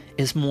one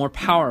is more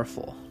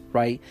powerful,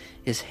 right?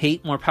 Is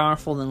hate more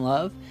powerful than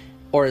love?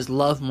 Or is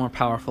love more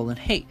powerful than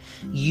hate?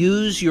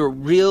 Use your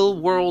real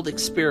world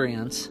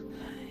experience.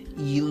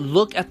 You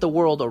look at the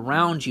world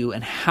around you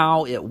and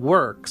how it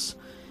works,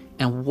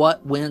 and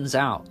what wins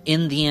out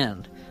in the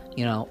end.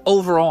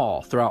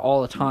 Overall, throughout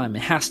all the time,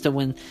 it has to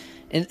win.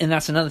 And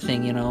that's another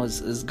thing,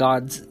 is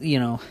God's,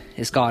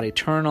 is God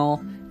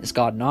eternal? Is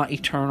God not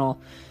eternal?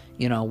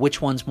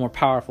 Which one's more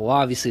powerful? Well,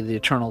 obviously the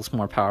eternal is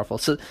more powerful.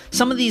 So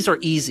some of these are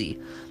easy.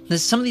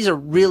 Some of these are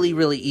really,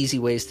 really easy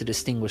ways to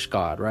distinguish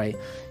God, right?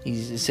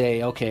 You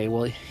say, okay,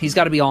 well, he's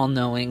got to be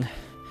all-knowing.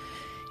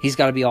 He's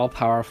got to be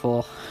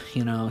all-powerful.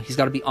 He's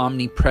got to be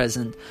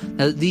omnipresent.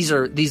 Now, these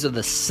are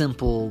the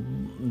simple,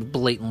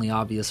 blatantly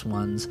obvious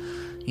ones,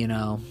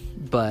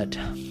 But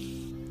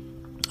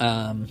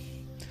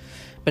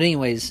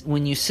anyways,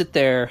 when you sit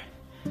there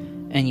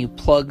and you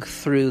plug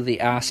through the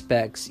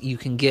aspects, you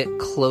can get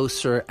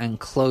closer and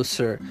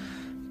closer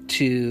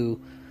to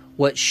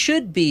what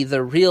should be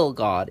the real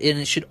God, and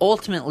it should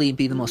ultimately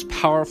be the most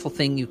powerful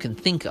thing you can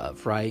think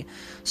of, right?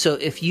 So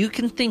if you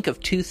can think of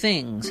two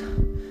things,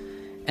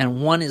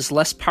 and one is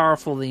less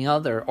powerful than the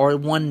other, or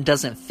one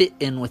doesn't fit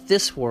in with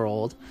this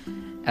world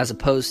as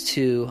opposed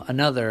to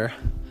another,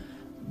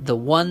 the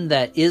one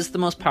that is the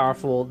most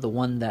powerful, the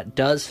one that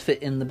does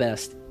fit in the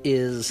best,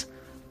 is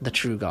the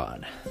true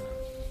God.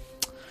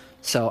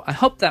 So I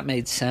hope that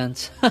made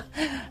sense.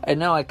 I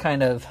know I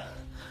kind of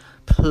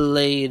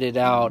played it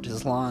out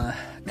as long,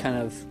 I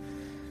don't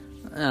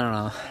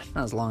know,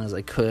 not as long as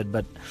I could,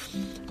 but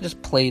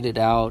just played it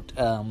out,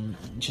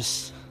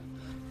 just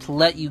to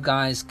let you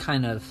guys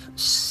kind of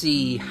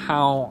see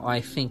how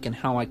I think and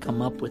how I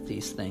come up with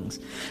these things.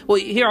 Well,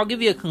 here, I'll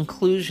give you a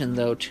conclusion,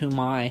 though, to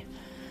my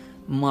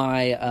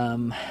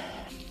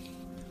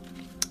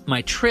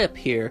trip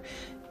here,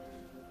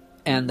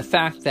 and the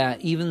fact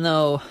that even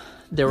though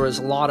there was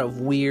a lot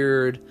of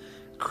weird,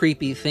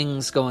 creepy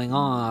things going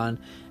on,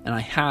 and I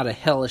had a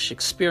hellish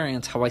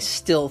experience, how I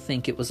still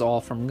think it was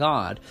all from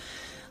God.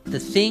 The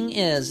thing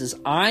is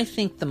I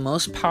think the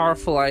most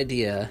powerful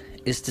idea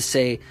is to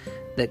say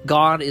that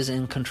God is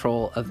in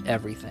control of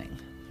everything.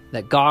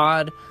 That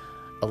God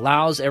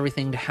allows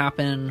everything to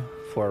happen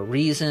for a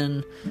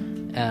reason,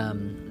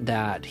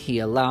 that He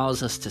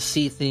allows us to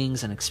see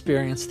things and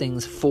experience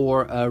things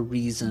for a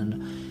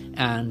reason.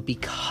 And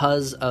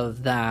because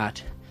of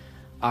that,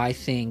 I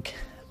think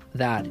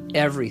that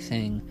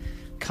everything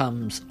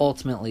comes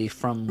ultimately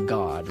from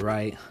God,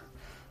 right?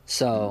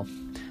 So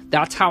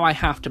that's how I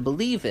have to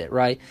believe it,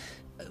 right?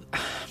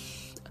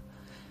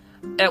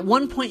 at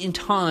one point in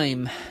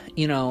time,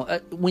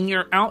 when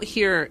you're out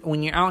here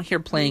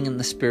playing in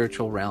the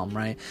spiritual realm,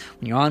 right?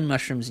 When you're on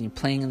mushrooms and you're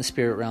playing in the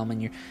spirit realm,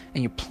 and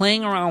you're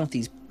playing around with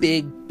these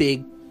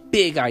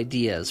big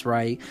ideas,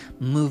 right?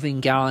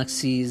 Moving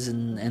galaxies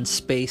and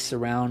space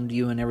around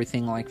you and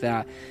everything like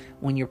that.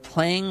 When you're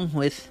playing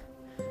with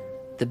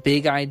the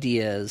big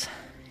ideas,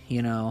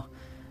 you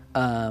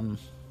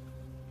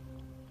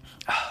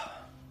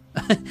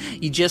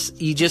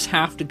just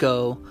have to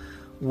go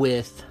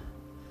with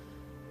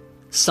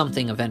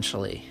something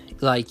eventually.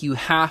 Like, you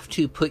have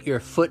to put your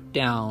foot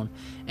down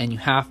and you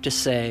have to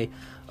say,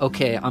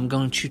 okay, I'm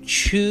going to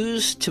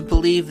choose to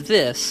believe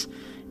this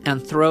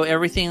and throw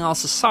everything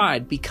else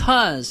aside,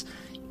 because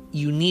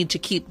you need to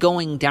keep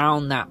going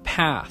down that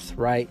path,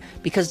 right?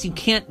 Because you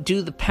can't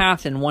do the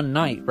path in one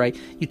night, right?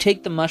 You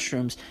take the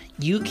mushrooms,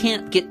 you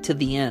can't get to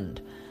the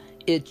end.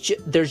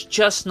 There's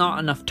just not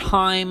enough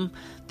time.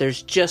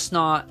 There's just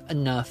not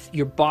enough.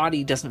 Your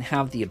body doesn't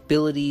have the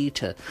ability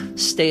to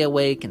stay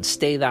awake and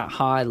stay that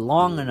high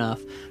long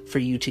enough for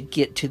you to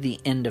get to the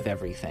end of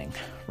everything,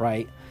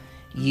 right?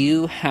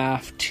 You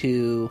have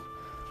to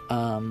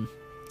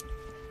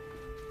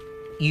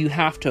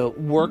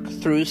work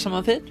through some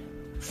of it,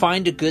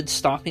 find a good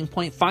stopping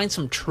point, find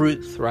some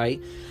truth, right?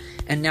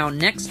 And now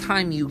next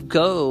time you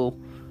go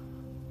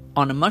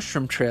on a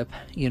mushroom trip,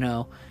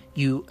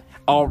 you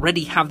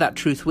already have that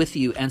truth with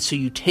you, and so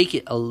you take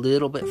it a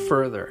little bit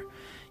further.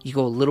 You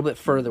go a little bit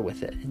further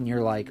with it, and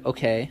you're like,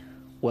 okay,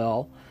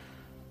 well,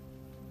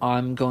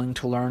 I'm going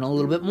to learn a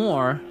little bit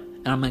more,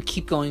 and I'm going to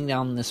keep going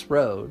down this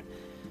road,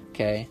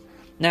 okay?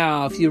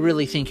 Now, if you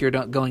really think you're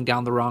going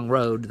down the wrong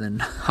road,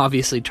 then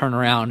obviously turn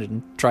around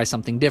and try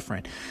something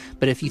different.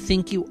 But if you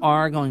think you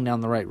are going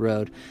down the right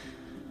road,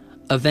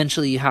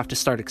 eventually you have to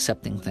start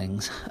accepting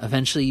things.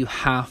 Eventually you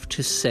have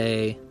to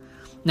say...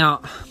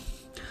 Now,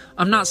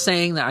 I'm not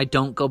saying that I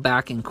don't go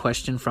back and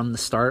question from the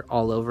start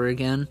all over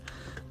again,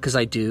 because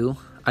I do.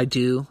 I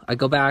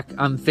go back.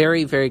 I'm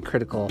very, very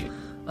critical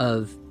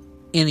of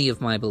any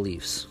of my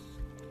beliefs.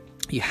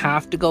 You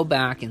have to go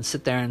back and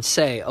sit there and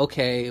say,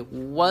 okay,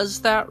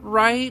 was that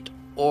right?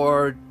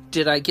 Or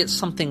did I get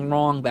something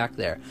wrong back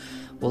there?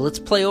 Well, let's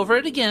play over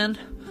it again.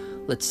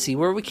 Let's see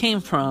where we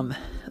came from.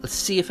 Let's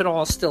see if it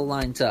all still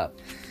lines up.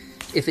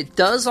 If it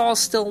does all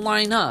still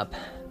line up,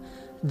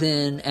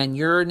 then, and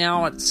you're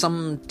now at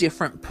some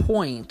different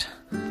point,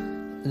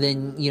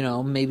 then,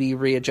 maybe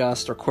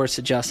readjust or course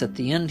adjust at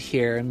the end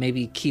here, and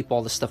maybe keep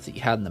all the stuff that you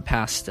had in the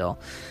past still.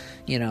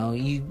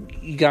 You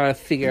gotta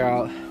figure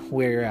out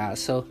where you're at.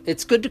 So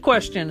it's good to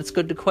question,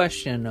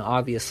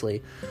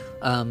 obviously.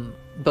 But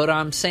what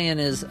I'm saying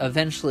is,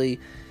 eventually,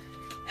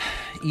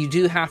 you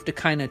do have to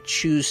kind of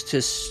choose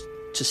to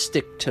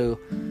stick to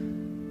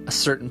a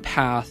certain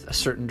path, a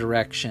certain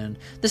direction.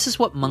 This is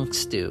what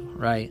monks do,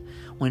 right?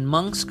 When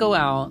monks go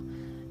out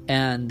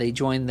and they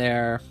join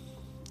their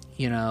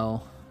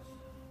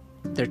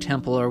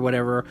temple or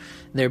whatever,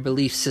 their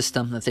belief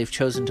system that they've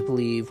chosen to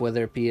believe,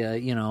 whether it be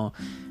an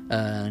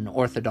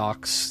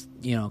Orthodox,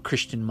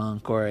 Christian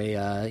monk, or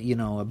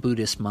a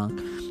Buddhist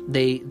monk,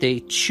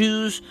 they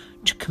choose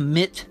to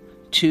commit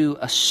to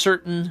a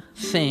certain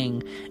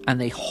thing,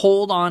 and they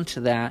hold on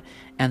to that,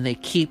 and they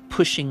keep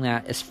pushing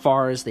that as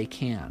far as they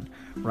can,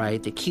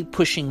 right? They keep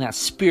pushing that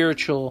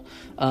spiritual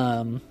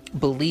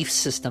belief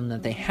system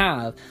that they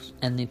have,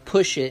 and they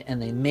push it, and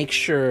they make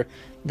sure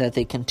that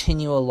they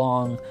continue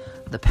along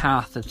the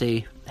path that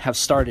they have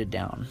started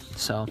down.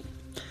 So,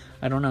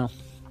 I don't know.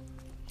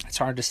 It's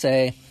hard to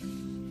say.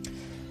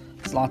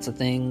 There's lots of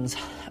things.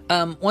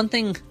 One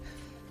thing,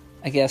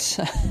 I guess,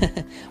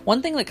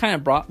 one thing that kind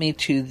of brought me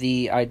to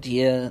the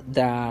idea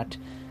that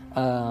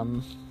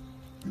the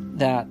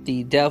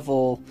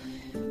devil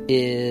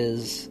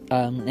is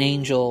an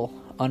angel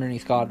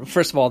underneath God.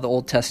 First of all, the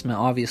Old Testament,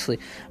 obviously.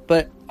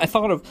 But I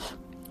thought of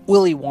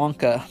Willy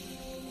Wonka,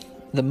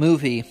 the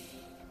movie.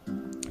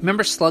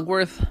 Remember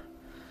Slugworth?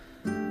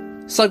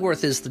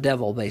 Slugworth is the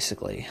devil,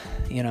 basically,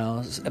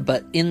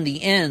 But in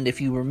the end,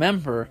 if you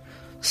remember,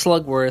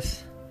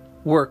 Slugworth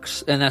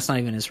works, and that's not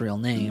even his real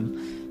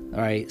name, all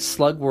right?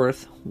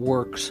 Slugworth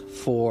works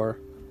for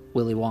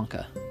Willy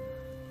Wonka,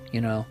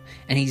 And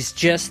he's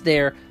just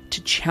there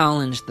to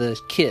challenge the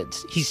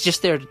kids. He's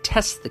just there to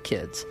test the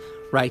kids,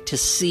 right? To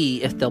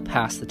see if they'll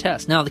pass the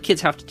test. Now, the kids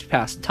have to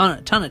pass a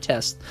ton of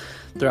tests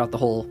throughout the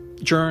whole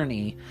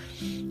journey,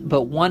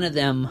 but one of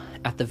them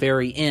at the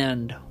very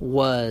end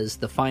was,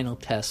 the final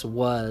test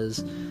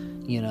was,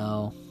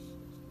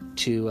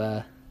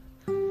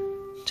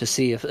 to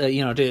see if,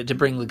 to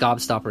bring the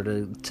gobstopper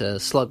to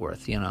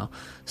Slugworth,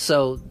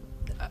 So,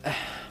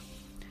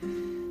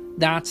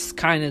 that's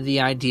kind of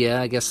the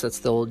idea. I guess that's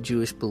the old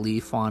Jewish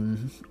belief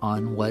on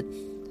what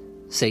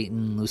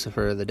Satan,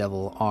 Lucifer, the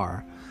devil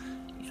are,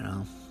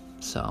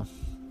 So,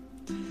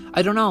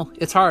 I don't know.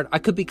 It's hard. I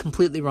could be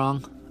completely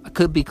wrong.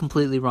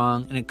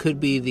 And it could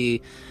be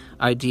the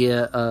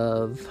idea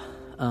of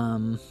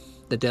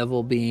the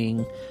devil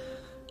being,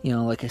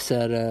 like I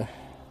said,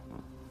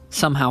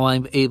 somehow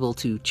I'm able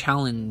to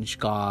challenge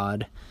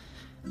God.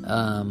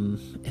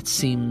 It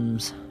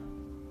seems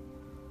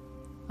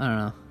I don't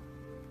know.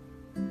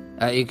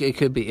 It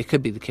could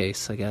be the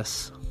case, I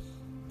guess.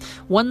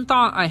 One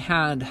thought I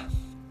had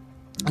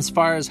as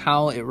far as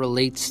how it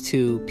relates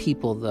to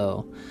people,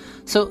 though.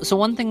 So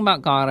one thing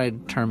about God I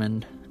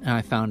determined, and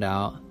I found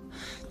out,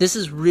 this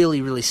is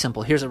really, really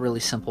simple. Here's a really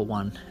simple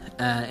one.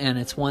 And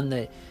it's one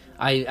that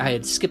I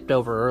had skipped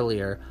over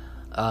earlier.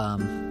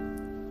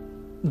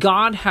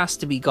 God has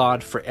to be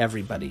God for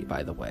everybody,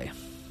 by the way.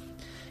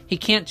 He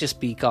can't just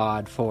be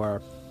God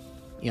for,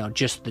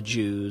 just the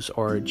Jews,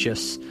 or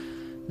just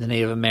the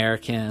Native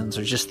Americans,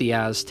 or just the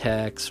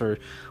Aztecs,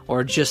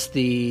 or just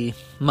the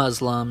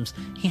Muslims.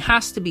 He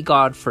has to be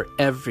God for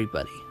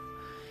everybody.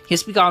 He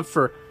has to be God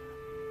for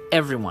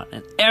everyone.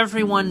 And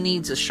everyone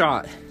needs a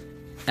shot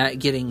at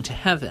getting to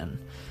heaven.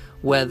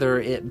 Whether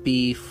it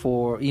be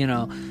for,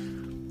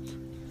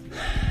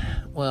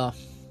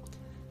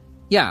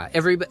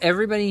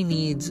 everybody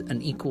needs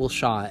an equal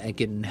shot at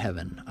getting to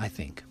heaven, I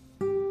think.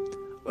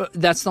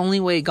 That's the only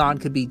way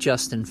God could be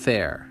just and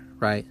fair,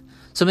 right?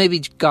 So maybe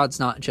God's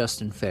not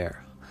just and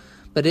fair.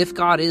 But if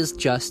God is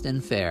just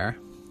and fair,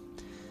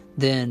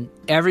 then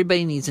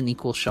everybody needs an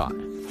equal shot.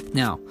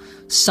 Now,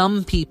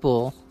 some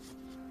people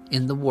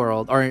in the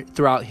world, or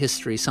throughout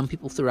history,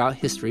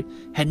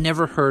 had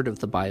never heard of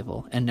the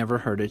Bible and never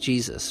heard of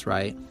Jesus,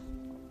 right?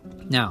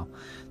 Now,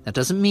 that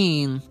doesn't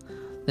mean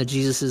that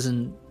Jesus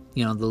isn't,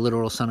 the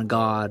literal Son of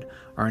God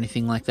or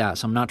anything like that.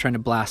 So I'm not trying to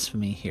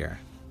blaspheme here.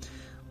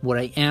 What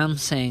I am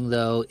saying,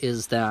 though,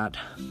 is that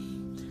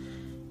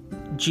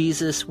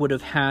Jesus would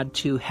have had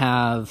to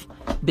have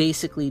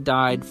basically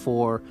died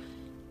for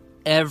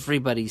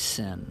everybody's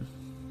sin.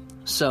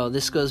 So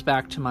this goes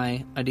back to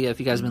my idea, if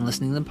you guys have been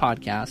listening to the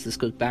podcast, this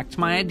goes back to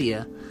my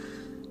idea,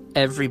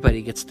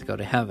 everybody gets to go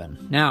to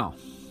heaven. Now,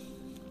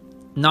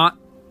 not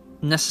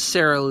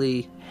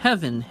necessarily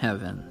heaven,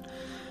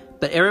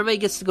 but everybody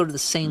gets to go to the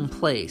same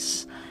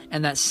place.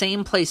 And that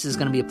same place is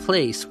going to be a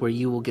place where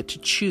you will get to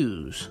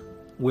choose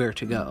where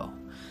to go.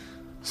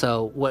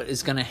 So what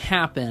is going to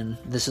happen,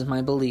 this is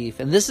my belief,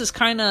 and this is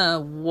kind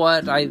of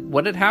what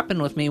had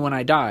happened with me when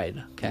I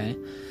died, okay,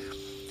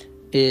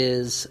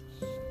 is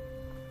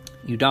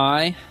you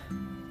die,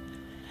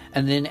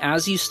 and then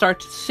as you start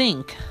to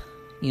think,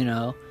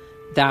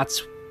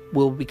 that's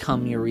will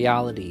become your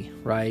reality,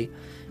 right?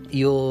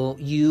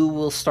 You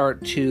will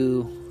start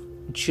to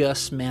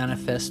just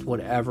manifest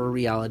whatever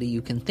reality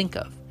you can think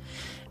of.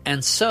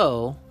 And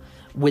so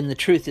when the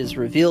truth is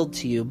revealed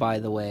to you, by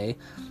the way,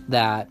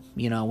 that,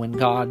 when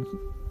God,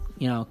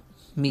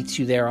 meets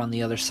you there on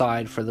the other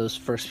side for those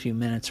first few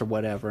minutes or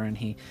whatever, and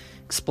he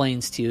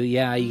explains to you,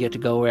 you get to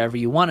go wherever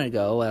you want to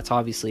go. That's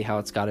obviously how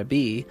it's got to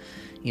be,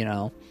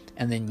 and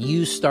then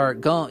you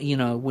start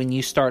going, when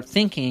you start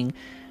thinking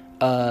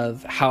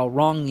of how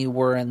wrong you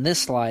were in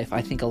this life,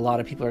 I think a lot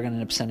of people are going to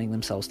end up sending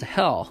themselves to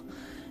hell.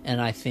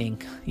 And I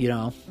think,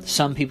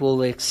 some people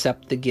will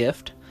accept the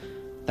gift.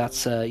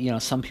 That's,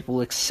 some people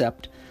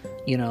accept,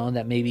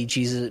 that maybe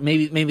Jesus,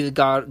 maybe the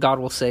God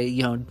will say,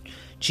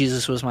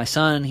 Jesus was my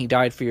son, he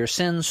died for your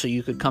sins, so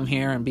you could come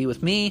here and be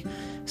with me.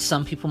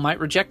 Some people might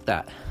reject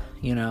that,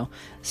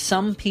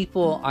 Some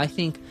people, I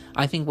think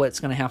what's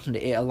going to happen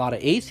to a lot of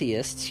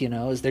atheists,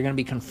 is they're going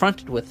to be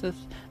confronted with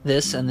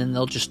this, and then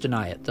they'll just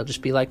deny it. They'll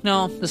just be like,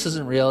 no, this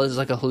isn't real, this is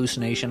like a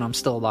hallucination, I'm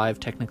still alive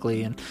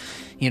technically, and,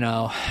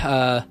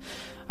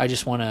 I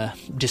just want to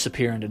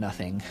disappear into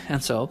nothing.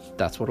 And so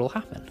that's what'll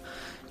happen,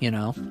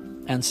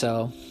 and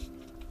so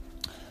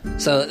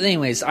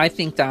anyways, I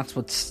think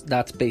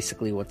that's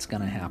basically what's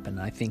going to happen.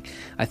 I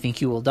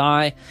think you will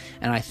die,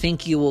 and I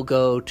think you will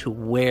go to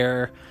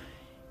where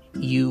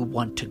you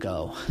want to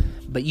go.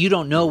 But you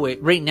don't know where,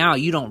 right now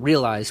you don't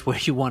realize where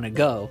you want to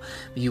go.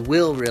 You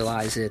will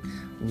realize it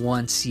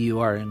once you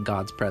are in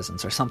God's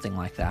presence or something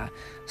like that.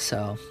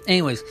 So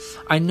anyways,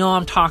 I know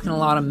I'm talking a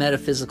lot of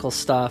metaphysical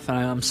stuff, and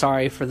I'm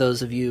sorry for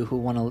those of you who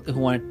want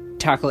to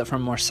tackle it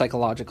from a more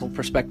psychological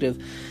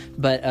perspective,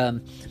 but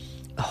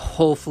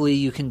hopefully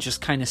you can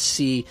just kind of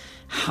see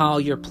how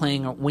you're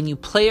playing, when you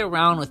play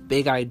around with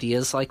big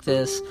ideas like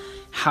this,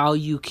 how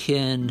you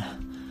can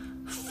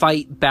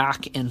fight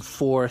back and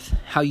forth,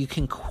 how you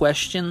can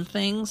question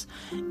things,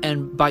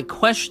 and by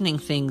questioning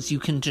things you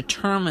can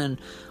determine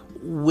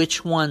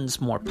which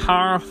one's more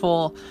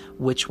powerful,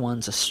 which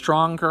one's a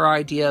stronger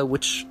idea,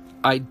 which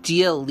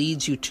idea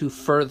leads you to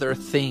further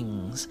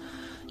things,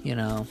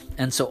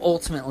 and so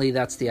ultimately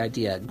that's the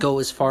idea. Go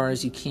as far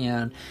as you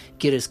can,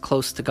 get as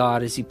close to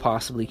God as you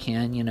possibly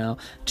can,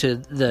 to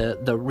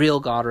the real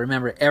God.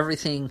 Remember,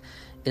 everything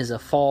is a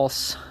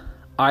false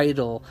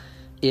idol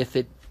if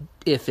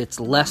it's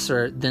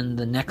lesser than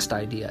the next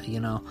idea.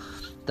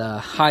 The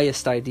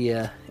highest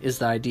idea is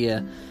the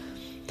idea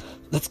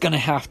that's going to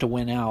have to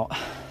win out.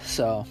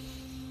 So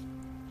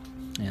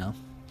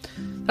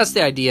that's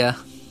the idea,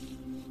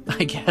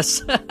 I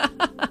guess.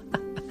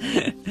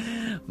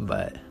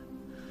 But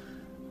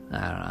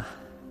I don't know.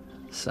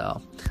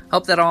 So,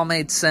 hope that all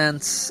made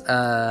sense.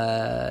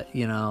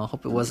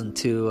 Hope it wasn't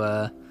too,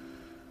 I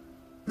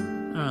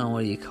don't know,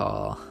 what do you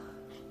call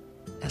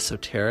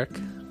esoteric?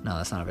 No,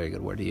 that's not a very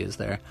good word to use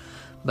there.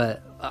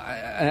 But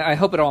I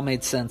hope it all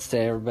made sense to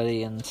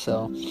everybody. And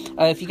so,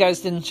 if you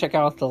guys didn't check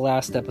out the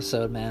last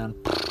episode, man,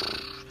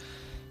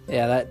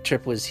 yeah, that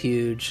trip was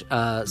huge.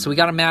 So we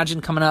got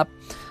Imagine coming up.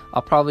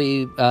 I'll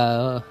probably,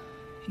 we'll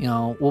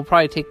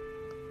probably take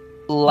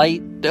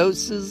light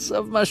doses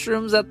of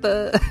mushrooms at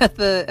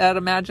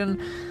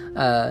Imagine.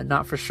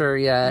 Not for sure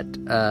yet.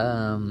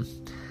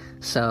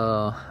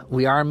 So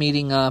we are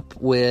meeting up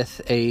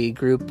with a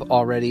group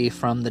already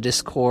from the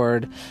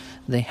Discord.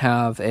 They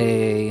have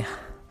I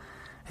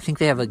think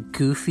they have a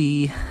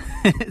goofy,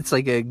 it's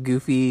like a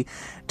goofy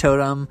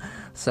totem.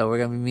 So we're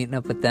going to be meeting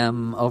up with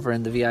them over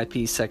in the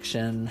VIP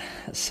section.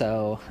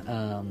 So,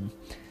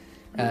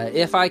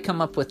 if I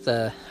come up with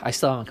I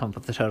still haven't come up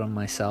with the totem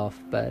myself,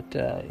 but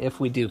if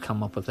we do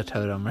come up with a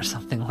totem or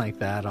something like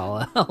that,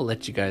 I'll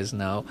let you guys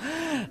know.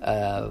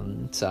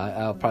 So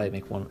I'll probably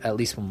make at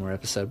least one more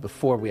episode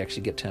before we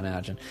actually get to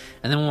Imagine,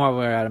 and then while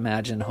we're at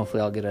Imagine,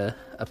 hopefully I'll get a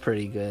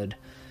pretty good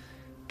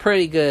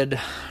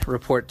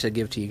report to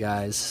give to you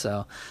guys.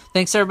 So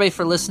thanks everybody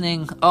for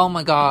listening. Oh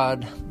my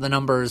God, the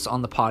numbers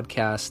on the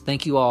podcast.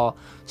 Thank you all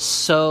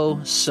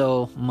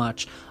so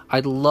much.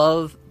 I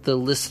love the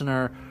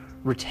listener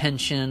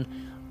retention.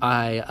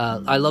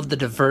 I love the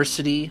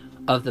diversity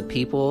of the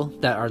people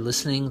that are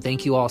listening.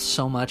 Thank you all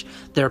so much.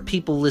 There are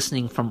people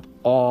listening from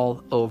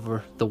all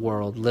over the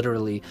world.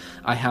 Literally,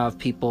 I have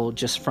people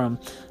just from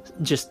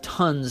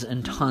tons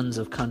and tons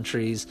of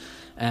countries,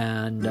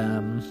 and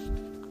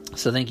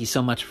so thank you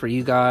so much for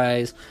you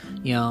guys.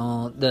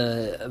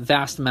 The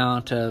vast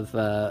amount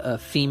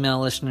of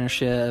female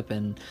listenership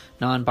and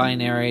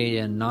non-binary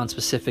and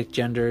non-specific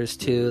genders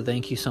too.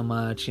 Thank you so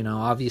much.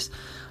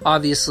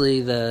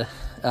 Obviously the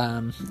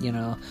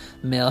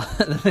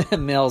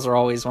males are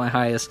always my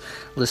highest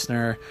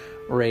listener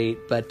rate.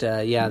 But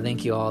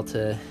thank you all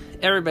to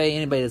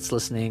anybody that's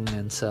listening.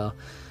 And so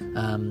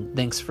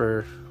thanks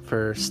for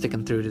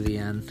sticking through to the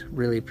end.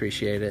 Really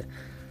appreciate it.